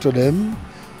reach out to them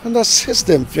and assist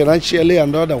them financially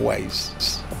and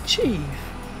otherwise. Chief,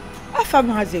 Afam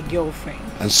has a girlfriend.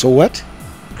 And so what?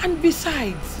 And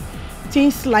besides,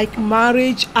 things like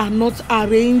marriage are not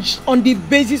arranged on the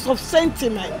basis of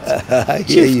sentiment. I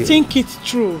hear you. Chief, think it's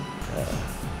true.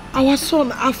 Our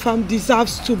son Afam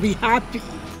deserves to be happy.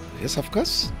 Yes, of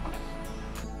course.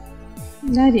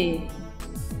 Daddy,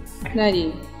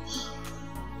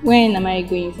 when am I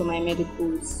going for my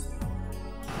medicals?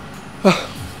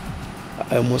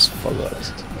 I almost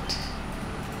forgot.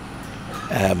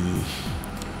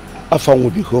 Afam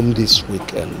will be home this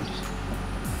weekend.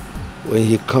 When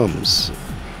he comes,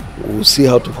 we'll see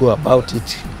how to go about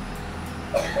it.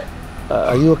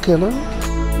 Are you okay now?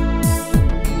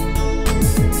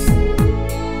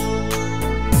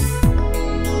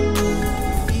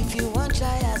 If you want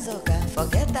try Azoka,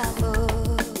 forget Amo.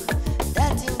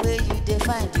 That thing where you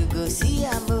define, you go see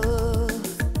Amo.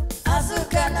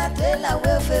 Azoka na trailer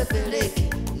well for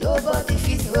break. Nobody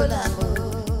fit hold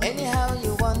Amo. Anyhow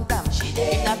you want them, she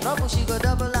dey. Na trouble she go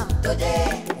double am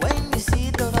today. When you see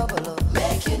the double,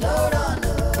 make you no run.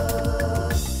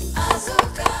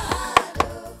 Azoka.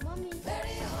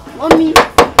 Mommy,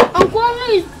 Uncle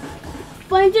is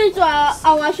pointing to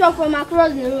our shop from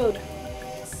across the road.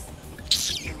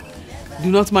 Do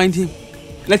not mind him.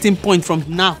 Let him point from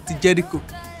now to Jericho.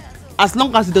 As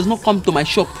long as he does not come to my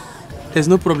shop, there's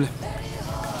no problem.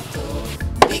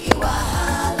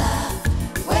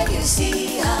 When you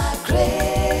see her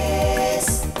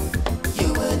grace,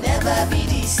 you will never be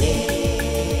the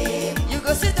same. You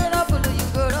go sit on up, you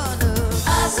go run.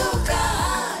 Azoka.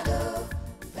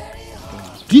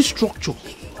 This structure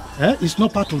is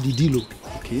not part of the deal.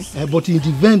 Okay. But in the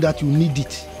event that you need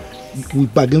it, we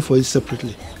bargain for it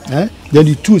separately. Then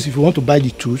the tools, if you want to buy the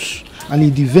tools, and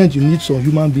in the event you need some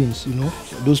human beings, you know,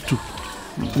 those two,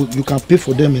 you can pay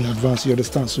for them in advance. You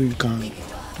understand? So you can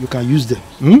use them.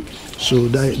 So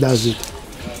that's it.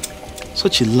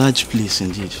 Such a large place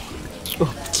indeed.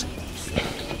 Oh.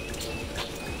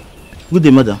 Good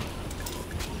day, madam.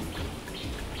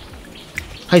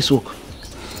 How is work?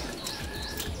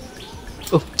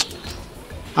 Oh,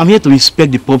 I'm here to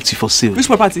inspect the property for sale. Which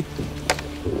property?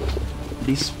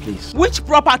 This place. Which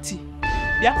property?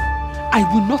 Yeah? I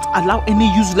will not allow any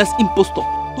useless impostor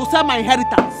to sell my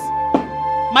inheritance.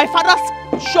 My father's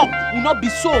shop will not be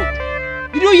sold.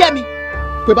 Did you hear me?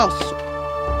 Kweba.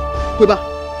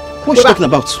 What are you talking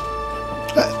about?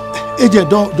 AJ,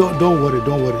 don't worry.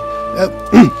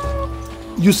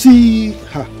 You see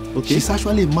her. Okay. She's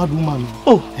actually a mad woman.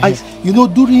 Oh, you know,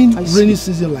 during rainy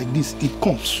season like this, it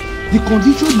comes. The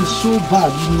condition is so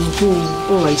bad, you know. So.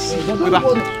 Oh, I see. You mean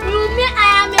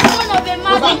I am a son of a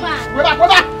mad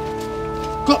woman?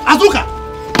 Azuka!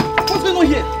 What's going on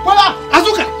here?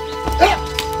 Azuka!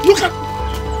 Look at.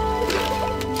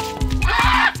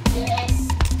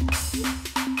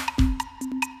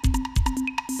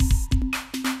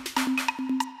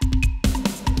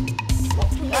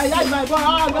 That's my boy.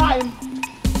 Oh, guy.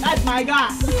 That's my guy.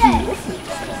 Yes.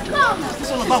 Come.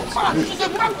 What's all about?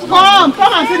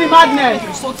 Come and see the madness.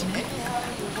 Insult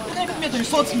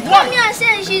me. Mommy, I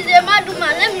said she's a mad woman.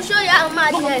 Let me show you her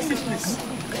madness.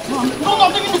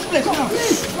 No, give me this place. Come on.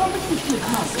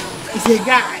 It's a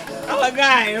guy. Oh, a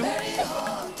guy.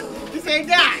 It's a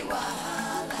guy.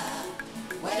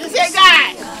 It's a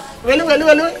guy. Well.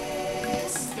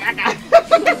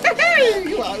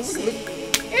 You are.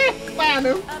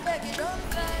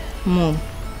 Mom,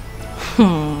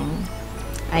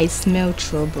 I smell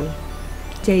trouble.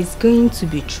 There is going to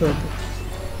be trouble.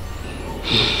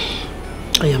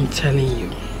 I am telling you.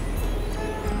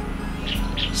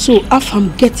 So, if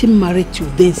I'm getting married to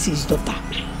Densi's daughter,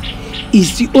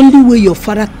 is the only way your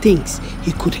father thinks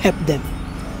he could help them.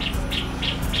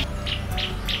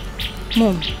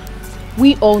 Mom,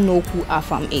 we all know who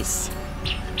Afam is.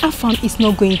 Afam is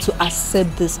not going to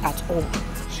accept this at all.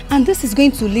 And this is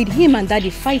going to lead him and Daddy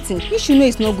fighting. He should know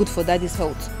it's not good for Daddy's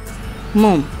health.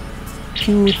 Mom,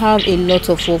 you have a lot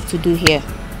of work to do here.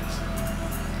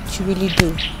 You really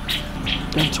do.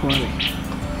 Don't worry.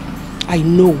 I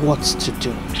know what to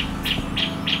do.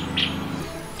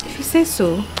 If you say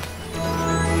so.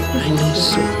 I know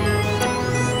so.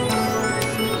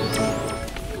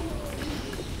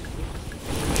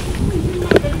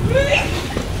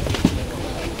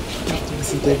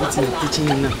 everything I'm teaching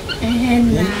you now.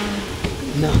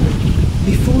 Now,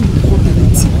 before you cut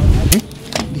anything,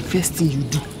 the first thing you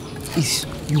do is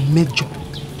you measure.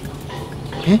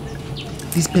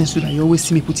 This pencil that you always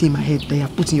see me putting in my head, that you are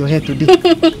putting in your head today,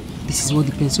 this is what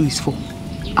the pencil is for.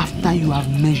 After you have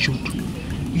measured,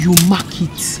 you mark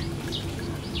it.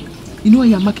 You know why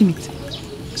you are marking it?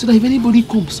 So that if anybody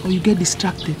comes or you get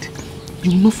distracted,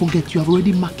 you will not forget you have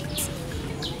already marked it.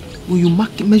 When you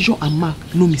mark, measure and mark,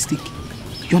 no mistake.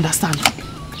 You understand?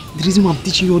 The reason why I'm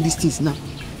teaching you all these things now,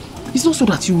 it's not so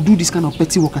that you will do this kind of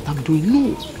petty work that I'm doing.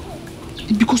 No.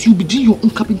 It's because you'll be doing your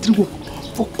own carpentry work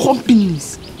for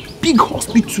companies, big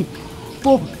hospitals,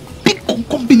 for big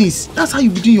companies. That's how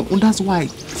you'll be doing your own. That's why I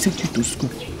sent you to school.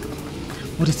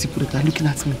 What is people that are looking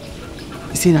at me?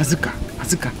 They're saying,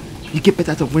 Azuka, you get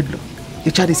better out of wedlock.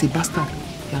 Your child is a bastard.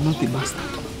 You are not a bastard.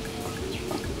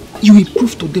 You will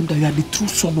prove to them that you are the true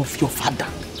son of your father,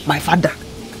 my father.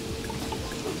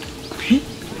 Okay?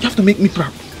 You have to make me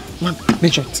proud. Man,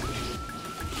 measure it.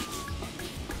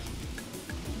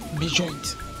 Measure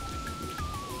it.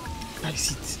 I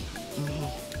see it.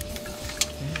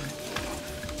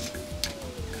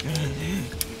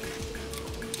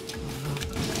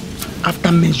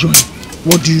 After measuring,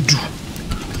 what do you do?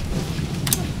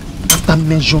 After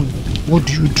measuring, what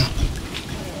do you do?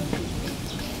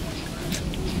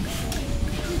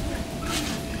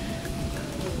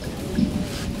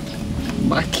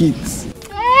 My kids.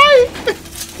 Oh,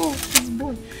 this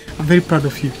boy. I'm very proud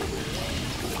of you.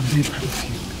 I'm very proud of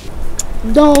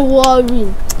you. Don't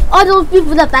worry. All those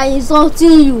people that are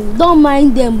insulting you, don't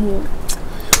mind them.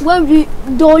 When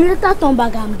they'll later come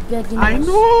back and begging us. I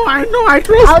know, I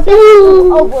trust I'll tell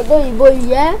you. Oh, boy,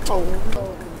 yeah? Oh.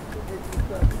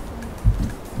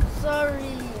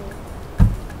 Sorry.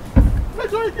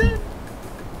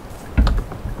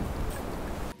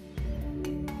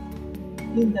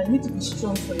 Linda, you need to be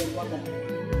strong for your mother.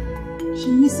 She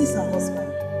misses her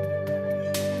husband.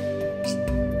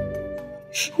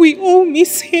 We all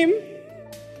miss him.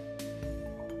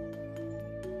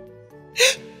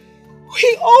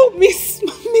 We all miss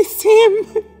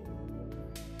him.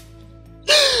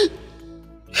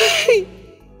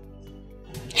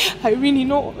 Irene,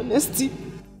 in all honesty,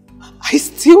 I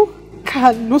still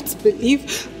cannot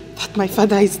believe that my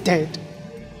father is dead.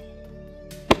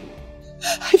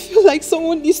 I feel like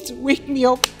someone needs to wake me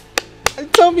up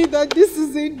and tell me that this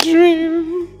is a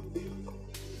dream.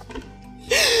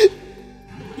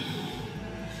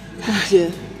 Oh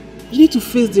dear, you need to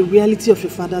face the reality of your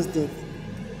father's death.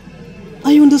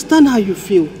 I understand how you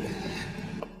feel.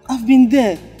 I've been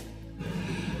there.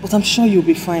 But I'm sure you'll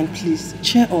be fine, please.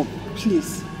 Cheer up,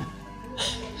 please.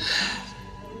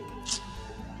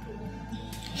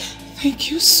 Thank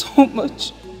you so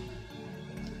much.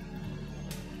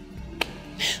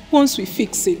 Once we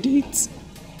fix a date,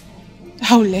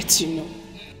 I'll let you know.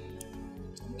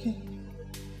 Okay.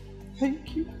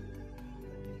 Thank you.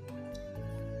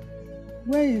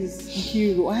 Where is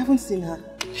Nkiru? I haven't seen her.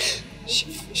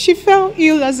 She fell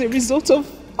ill as a result of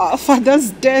our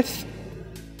father's death.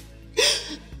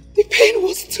 The pain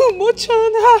was too much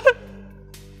on her.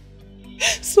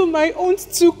 So my aunt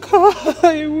took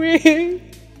her away.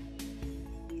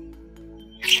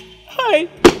 Hi.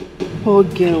 Poor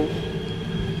girl.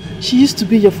 She used to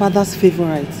be your father's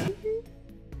favorite.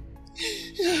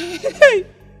 Hey.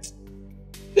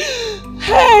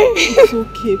 Hey. It's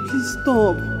okay. Please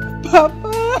stop.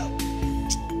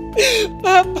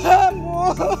 Papa,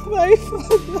 Mom, my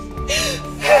father.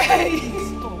 Hey.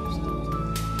 Stop.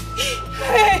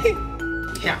 Hey.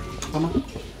 Yeah, Mama,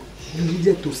 you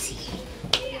needed to see.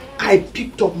 I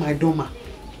picked up my doma.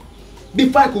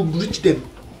 Before I could reach them,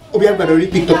 Obiago had already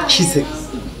picked up chisel.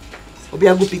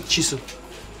 Obiago picked chisel.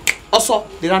 Also,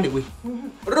 they ran away.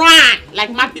 Run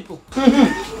like mad people.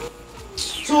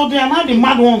 So they are not the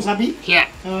mad ones, Abi? Yeah.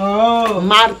 Oh.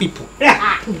 Mad people.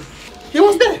 He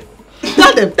was there.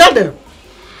 Tell them.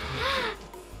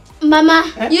 Mama,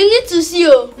 you need to see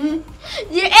you.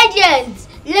 The agent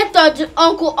left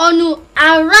Uncle Onu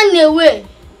and ran away.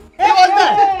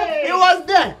 He was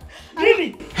there.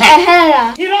 Really?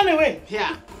 He ran away?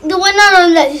 Yeah. The one not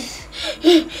run like this.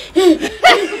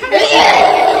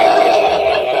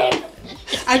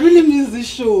 I really miss this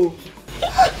show.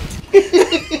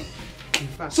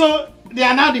 So they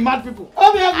are now the mad people.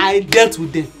 I dealt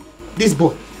with them. This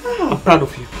boy. I'm proud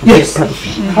of you. Yes. Proud of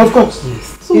you. Of course.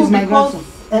 Yes. So He's my because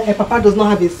grandson. Papa does not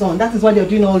have a son, that is why they're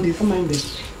doing all this. Come on,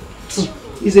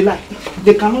 it's a lie.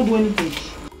 They cannot do anything.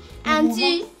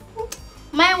 Auntie,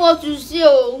 mind what you say.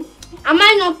 Oh. Am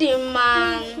I not a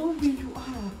man?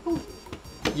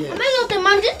 Yes. Am I not a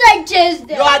man? Did I chase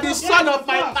them? You are the son of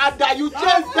my father. You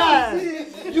chased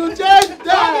them. You changed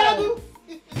that.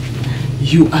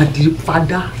 You are the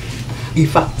father. In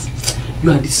fact,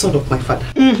 you are the son of my father.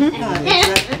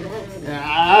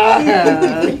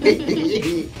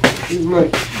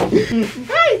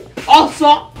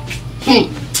 Also,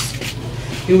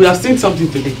 you would have seen something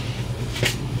today.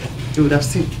 You would have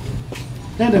seen.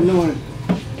 Let them know.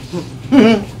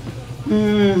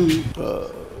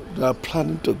 They are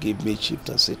planning to give me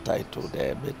chieftaincy title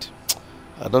there, but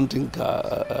I don't think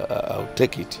I'll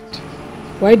take it.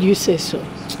 Why do you say so?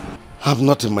 I'm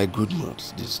not in my good mood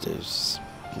these days.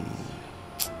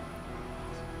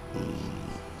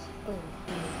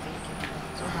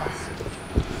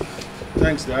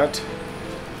 Thanks, Dad.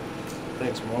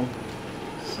 Thanks, Mom.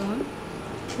 Son,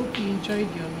 hope you enjoyed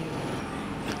your meal.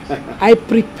 I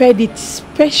prepared it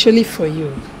specially for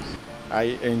you.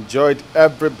 I enjoyed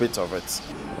every bit of it.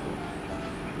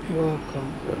 You're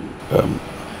welcome.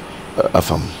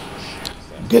 Afam,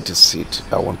 get a seat.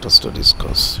 I want us to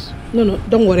discuss. No,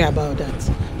 don't worry about that.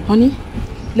 Honey,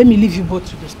 let me leave you both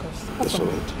to discuss. That's all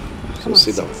right. Come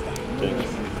So sit down. Thank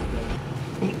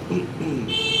you.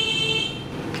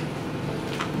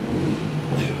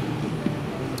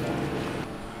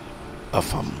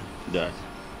 Afam. Dad.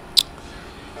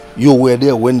 You were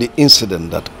there when the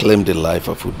incident that claimed the life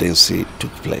of Udensi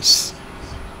took place.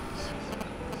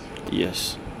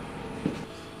 Yes.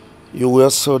 You were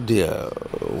also there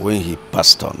when he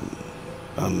passed on,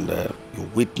 and you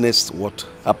witnessed what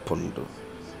happened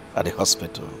at the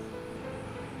hospital.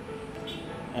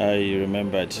 I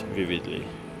remembered vividly.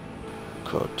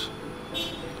 Good.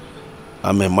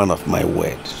 I'm a man of my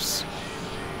words.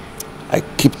 I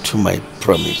keep to my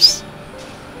promise.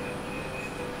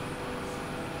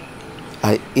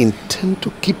 I intend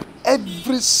to keep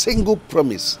every single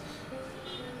promise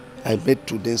I made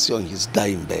to Udensi on his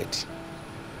dying bed.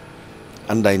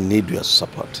 And I need your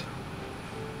support.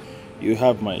 You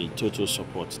have my total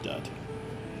support, Dad.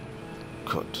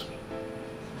 Good.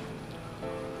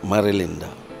 Marry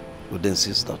Linda,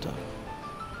 Udensi's daughter.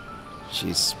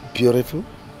 She's beautiful.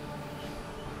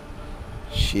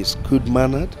 She's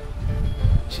good-mannered.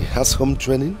 She has home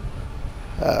training.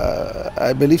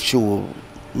 I believe she will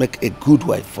make a good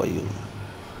wife for you.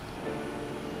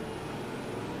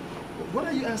 What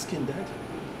are you asking, Dad?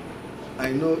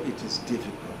 I know it is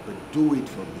difficult, but do it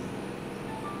for me.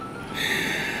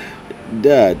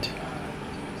 Dad,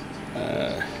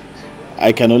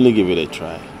 I can only give it a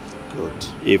try. Good.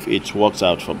 If it works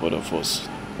out for both of us,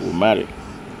 we'll marry.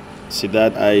 See,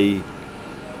 Dad, I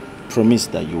promise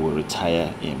that you will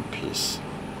retire in peace.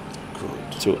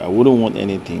 Good. So I wouldn't want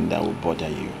anything that would bother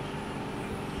you.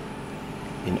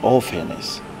 In all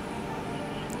fairness,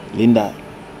 Linda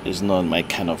is not my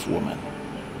kind of woman.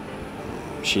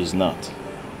 She's not.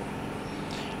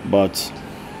 But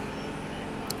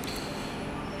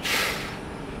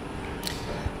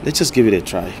let's just give it a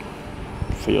try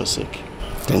for your sake.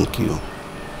 Thank you.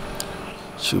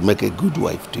 She'll make a good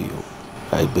wife to you,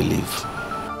 I believe.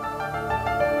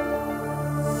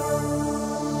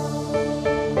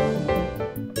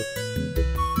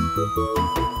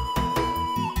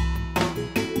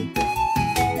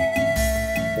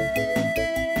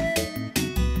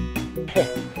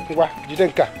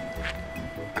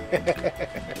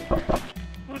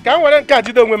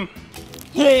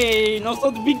 Hey, not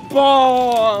so big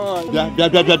boy.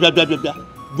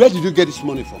 Where did you get this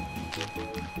money from?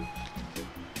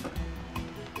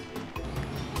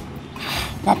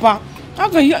 Papa, how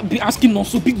can you be asking not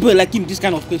so big boy like him this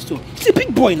kind of question? He's a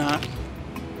big boy now.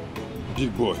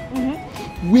 Big boy.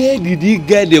 Where did he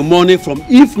get the money from,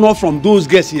 if not from those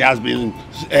guys he has been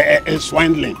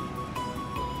swindling?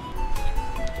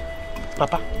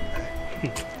 Papa.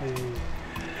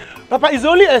 Papa is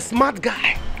only a smart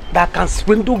guy that can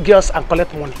swindle girls and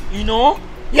collect money. You know?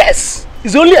 Yes,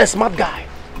 he's only a smart guy.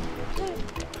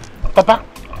 Papa,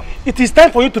 it is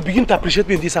time for you to begin to appreciate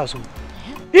me in this household.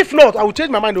 If not, I will change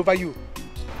my mind over you.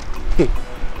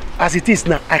 As it is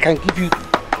now, I can give you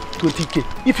 20k.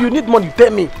 If you need money,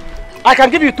 tell me. I can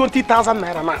give you 20,000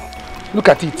 naira now. Look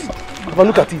at it. Papa,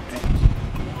 look at it.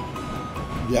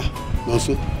 Yeah,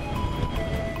 Nonso.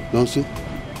 Nonso.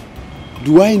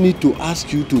 Do I need to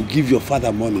ask you to give your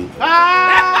father money?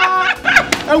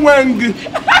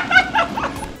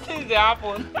 Things they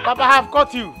happen. Papa, I have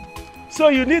caught you. So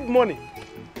you need money.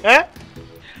 Eh?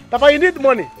 Papa, you need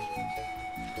money.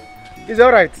 It's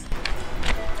alright.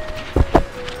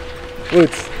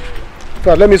 Wait.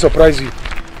 Papa, let me surprise you.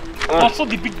 Also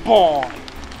the big boy.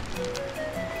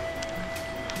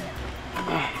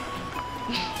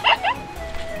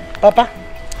 Papa,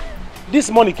 this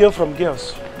money came from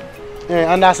girls.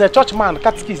 And as a church man,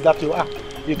 catechist that you are,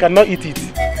 you cannot eat it.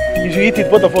 If you eat it,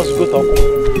 both of us will go talk.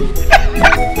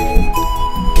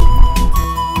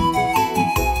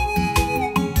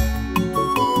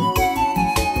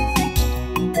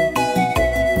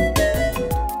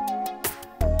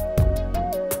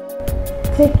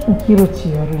 Take Ikiro to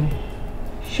your room.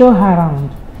 Show her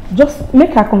around. Just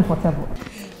make her comfortable.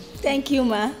 Thank you,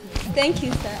 ma. Thank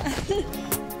you, sir.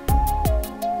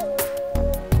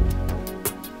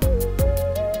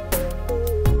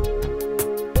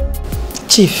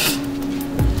 Chief,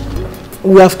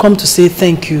 we have come to say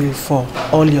thank you for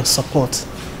all your support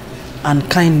and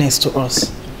kindness to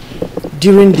us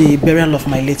during the burial of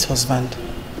my late husband.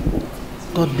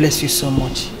 God bless you so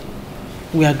much.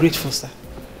 We are grateful, sir.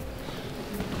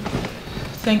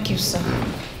 Thank you, sir.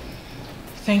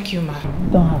 Thank you, ma.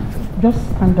 Don't have to. Just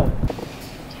stand up.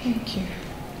 Thank you.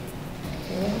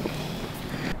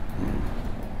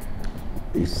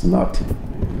 It's nothing.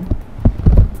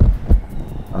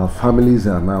 Our families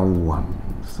are now one,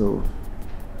 so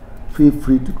feel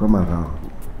free to come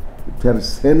around. If there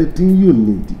is anything you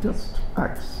need, just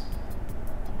ask.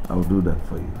 I'll do that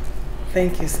for you.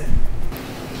 Thank you, sir.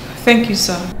 Thank you,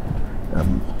 sir.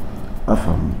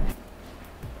 Afam,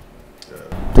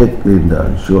 take Linda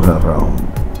and show her around.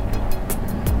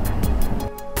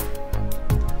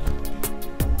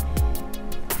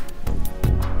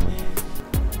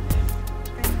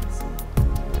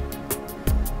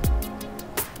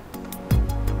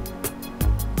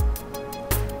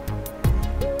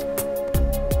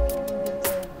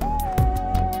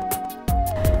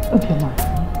 Okay, ma.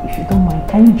 If you don't mind,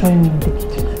 can you join me in the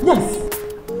kitchen? Yes.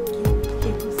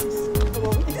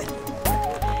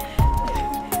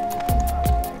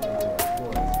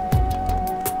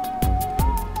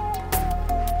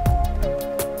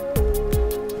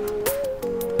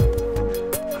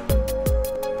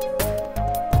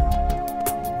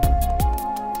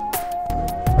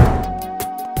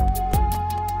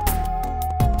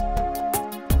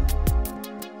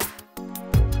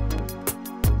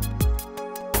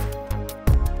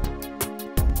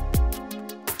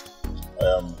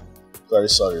 Very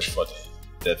sorry for the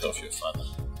death of your father.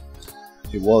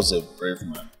 He was a brave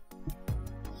man.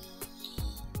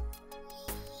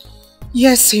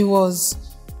 Yes, he was.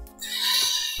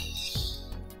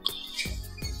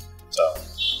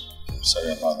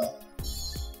 Sorry about that.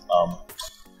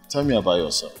 Tell me about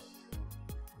yourself.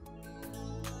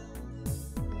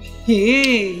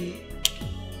 Hey,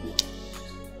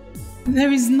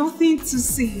 there is nothing to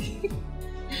say.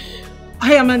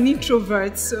 I am an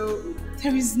introvert, so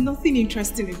there is nothing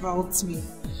interesting about me.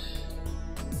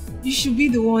 You should be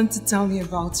the one to tell me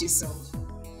about yourself.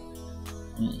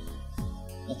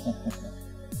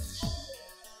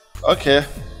 Okay.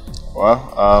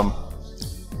 Well,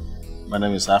 my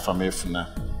name is Afamefuna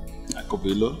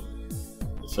Akobilo,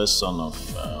 the first son of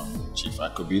Chief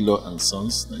Akobilo and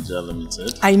Sons, Nigeria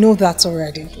Limited. I know that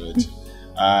already. Good.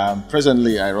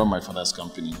 Presently, I run my father's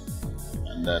company,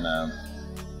 and then I'm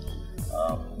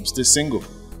still single.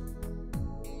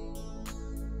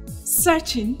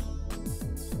 Searching?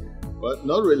 But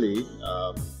not really.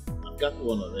 I've got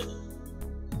one already.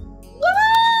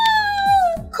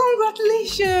 Wow!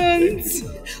 Congratulations!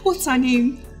 What's her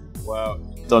name? Well,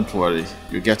 don't worry.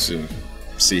 You get to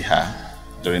see her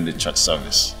during the church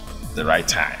service, the right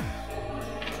time.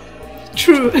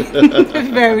 True.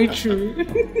 Very true.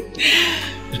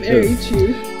 Very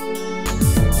true.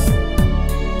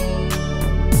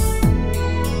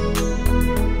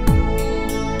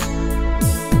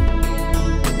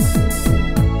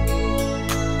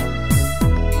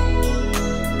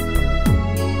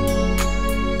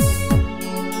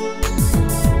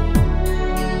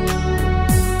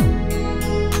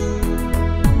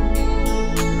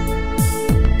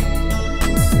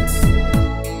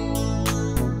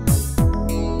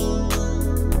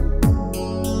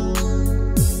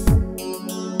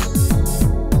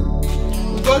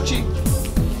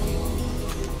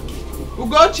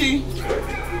 Ugochi!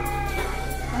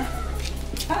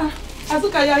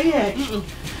 Azuka, you're here.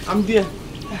 I'm there.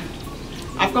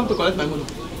 I've come to collect my money.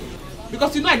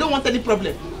 Because you know I don't want any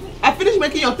problem. I finished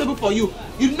making your table for you.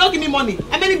 You did not give me money.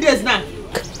 How many days now?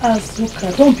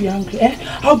 Azuka, don't be angry.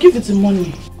 I'll give you the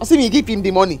money. I see me give him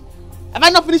the money. Have I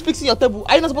not finished fixing your table?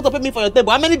 Are you not supposed to pay me for your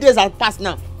table? How many days have passed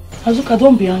now? Azuka,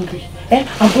 don't be angry.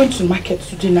 I'm going to market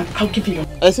today now. I'll give you your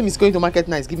money. I see me going to market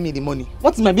now. Is giving me the money.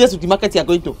 What is my business with the market you are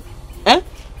going to?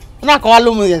 Now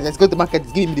let's go to market.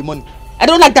 Give me the money. I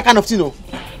don't like that kind of thing. No.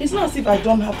 It's not as if I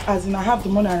don't have, as in I have the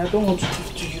money and I don't want to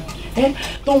give to you.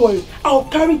 Don't worry. I'll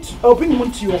bring the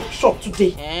money to your shop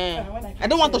today. I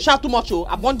don't want to shout too much.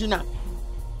 I've warned you now.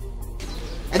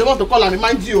 I don't want to call and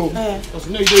remind you. Because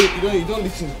you know you don't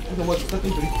listen. I don't know what you're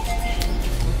talking to.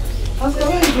 Oscar,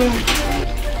 where are you going?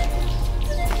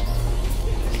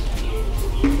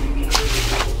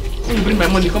 When you bring my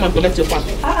money, come and collect your pan.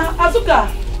 Azuka,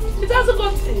 it's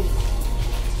Azuka.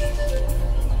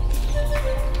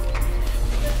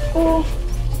 Oh.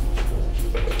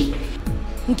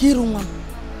 Nkirunwam.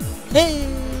 Hey.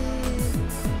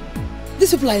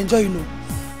 These people are enjoying, you know.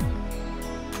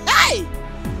 Hey!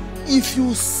 If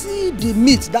you see the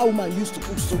meat that woman used to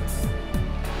cook soup,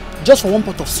 just for one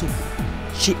pot of soup,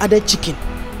 she added chicken,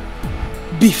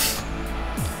 beef,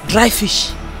 dry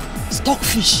fish,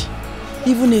 stockfish,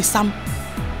 even a sam.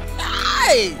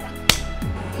 Hey!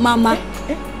 Mama,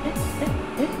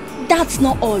 that's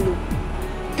not all.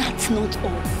 That's not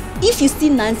all. If you see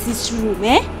Nancy's room,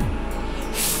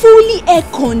 fully air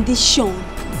conditioned.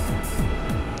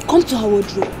 Come to her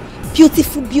wardrobe.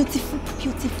 Beautiful, beautiful,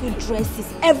 beautiful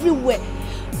dresses everywhere.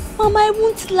 Mama, I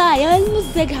won't lie. I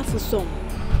almost beg her for some.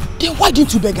 Then why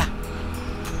didn't you beg her?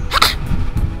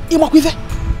 Imakwive,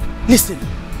 listen,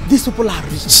 these people are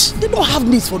rich. They don't have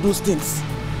needs for those things.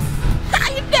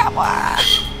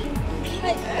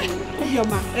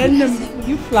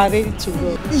 You flattered to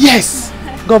go. Yes.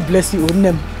 God bless you,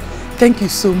 Onem. Thank you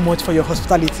so much for your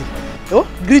hospitality. Oh,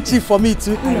 greet you for me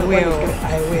too. I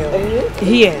will.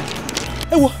 Here.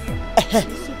 Oh.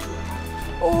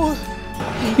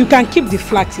 You can keep the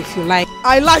flags if you like.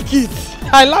 I like it.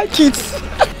 I like it.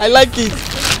 I like it.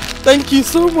 Thank you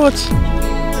so much.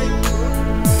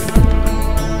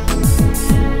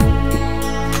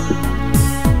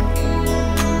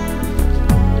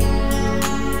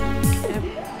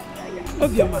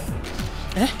 Obioma.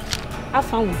 How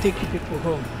far will take you people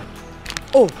home?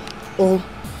 Oh,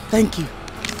 thank you.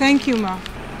 Thank you, ma.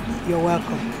 You're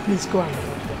welcome. Please go on.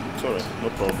 It's alright, no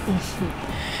problem.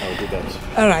 I'll do that.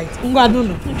 Alright.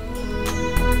 Ngwadunu.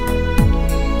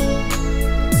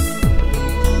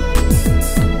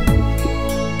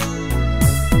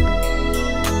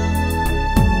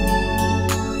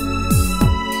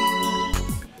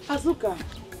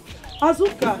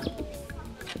 Azuka.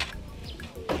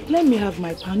 Let me have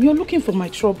my pan. You're looking for my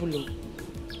trouble.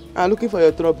 I'm looking for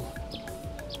your trouble.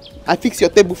 I fix your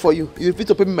table for you. You refuse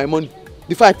to pay me my money.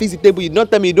 Before I fix the table, you don't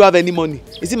tell me you don't have any money.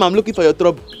 You see, I'm looking for your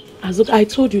trouble. Azuka, I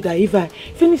told you that if I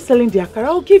finish selling the akara,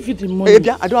 I'll give you the money. Hey,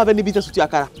 I don't have any business with your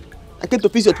akara. I came to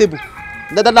fix your table.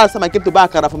 That last time I came to buy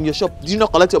akara from your shop, did you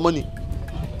not collect your money?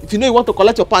 If you know you want to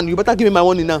collect your pan, you better give me my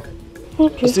money now.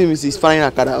 Okay. It's frying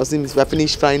akara. If I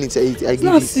finish frying it, I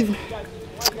give it.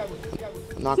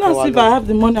 It's not as if I have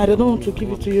the money, I don't want to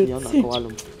give it to you. See.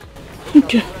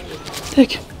 Okay.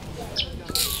 Take.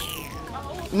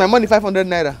 My money 500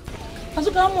 naira.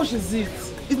 Azuka, how much is it?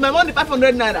 It's my money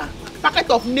 500 naira. Packet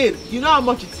of nail. You know how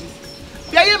much it is.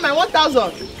 Pay my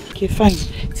 1,000. Okay, fine.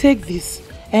 Take this.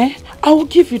 I will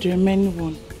give you the remaining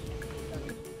one.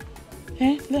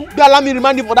 Don't allow me to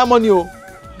remind you for that money, oh.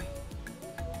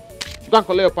 You can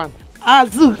collect your pan.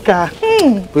 Azuka.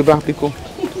 Put back, Pico.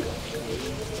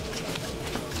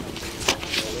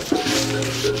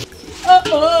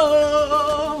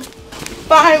 Oh,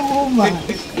 bye, woman.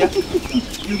 Yeah.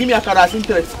 You give me a card as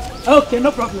interest. Okay,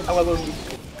 no problem. I will go.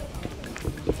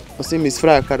 I say Miss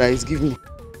Fry card is give me.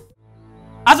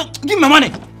 Azu, give me my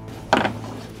money.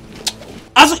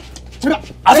 Azu,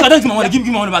 I don't give my money. Give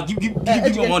me my money back. Give me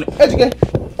my money.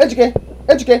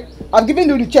 Educate. I'm giving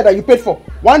you the chair that you paid for.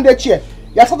 One day chair.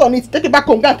 You sat on it. Take it back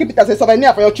home. Go and keep it as a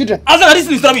souvenir for your children. Azu, this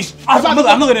is rubbish. I'm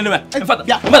not going anywhere. In fact,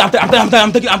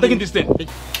 I'm taking this thing. Give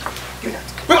me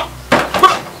that.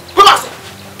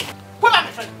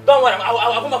 Don't worry,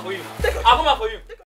 I'll come back for you. I'll come back for you.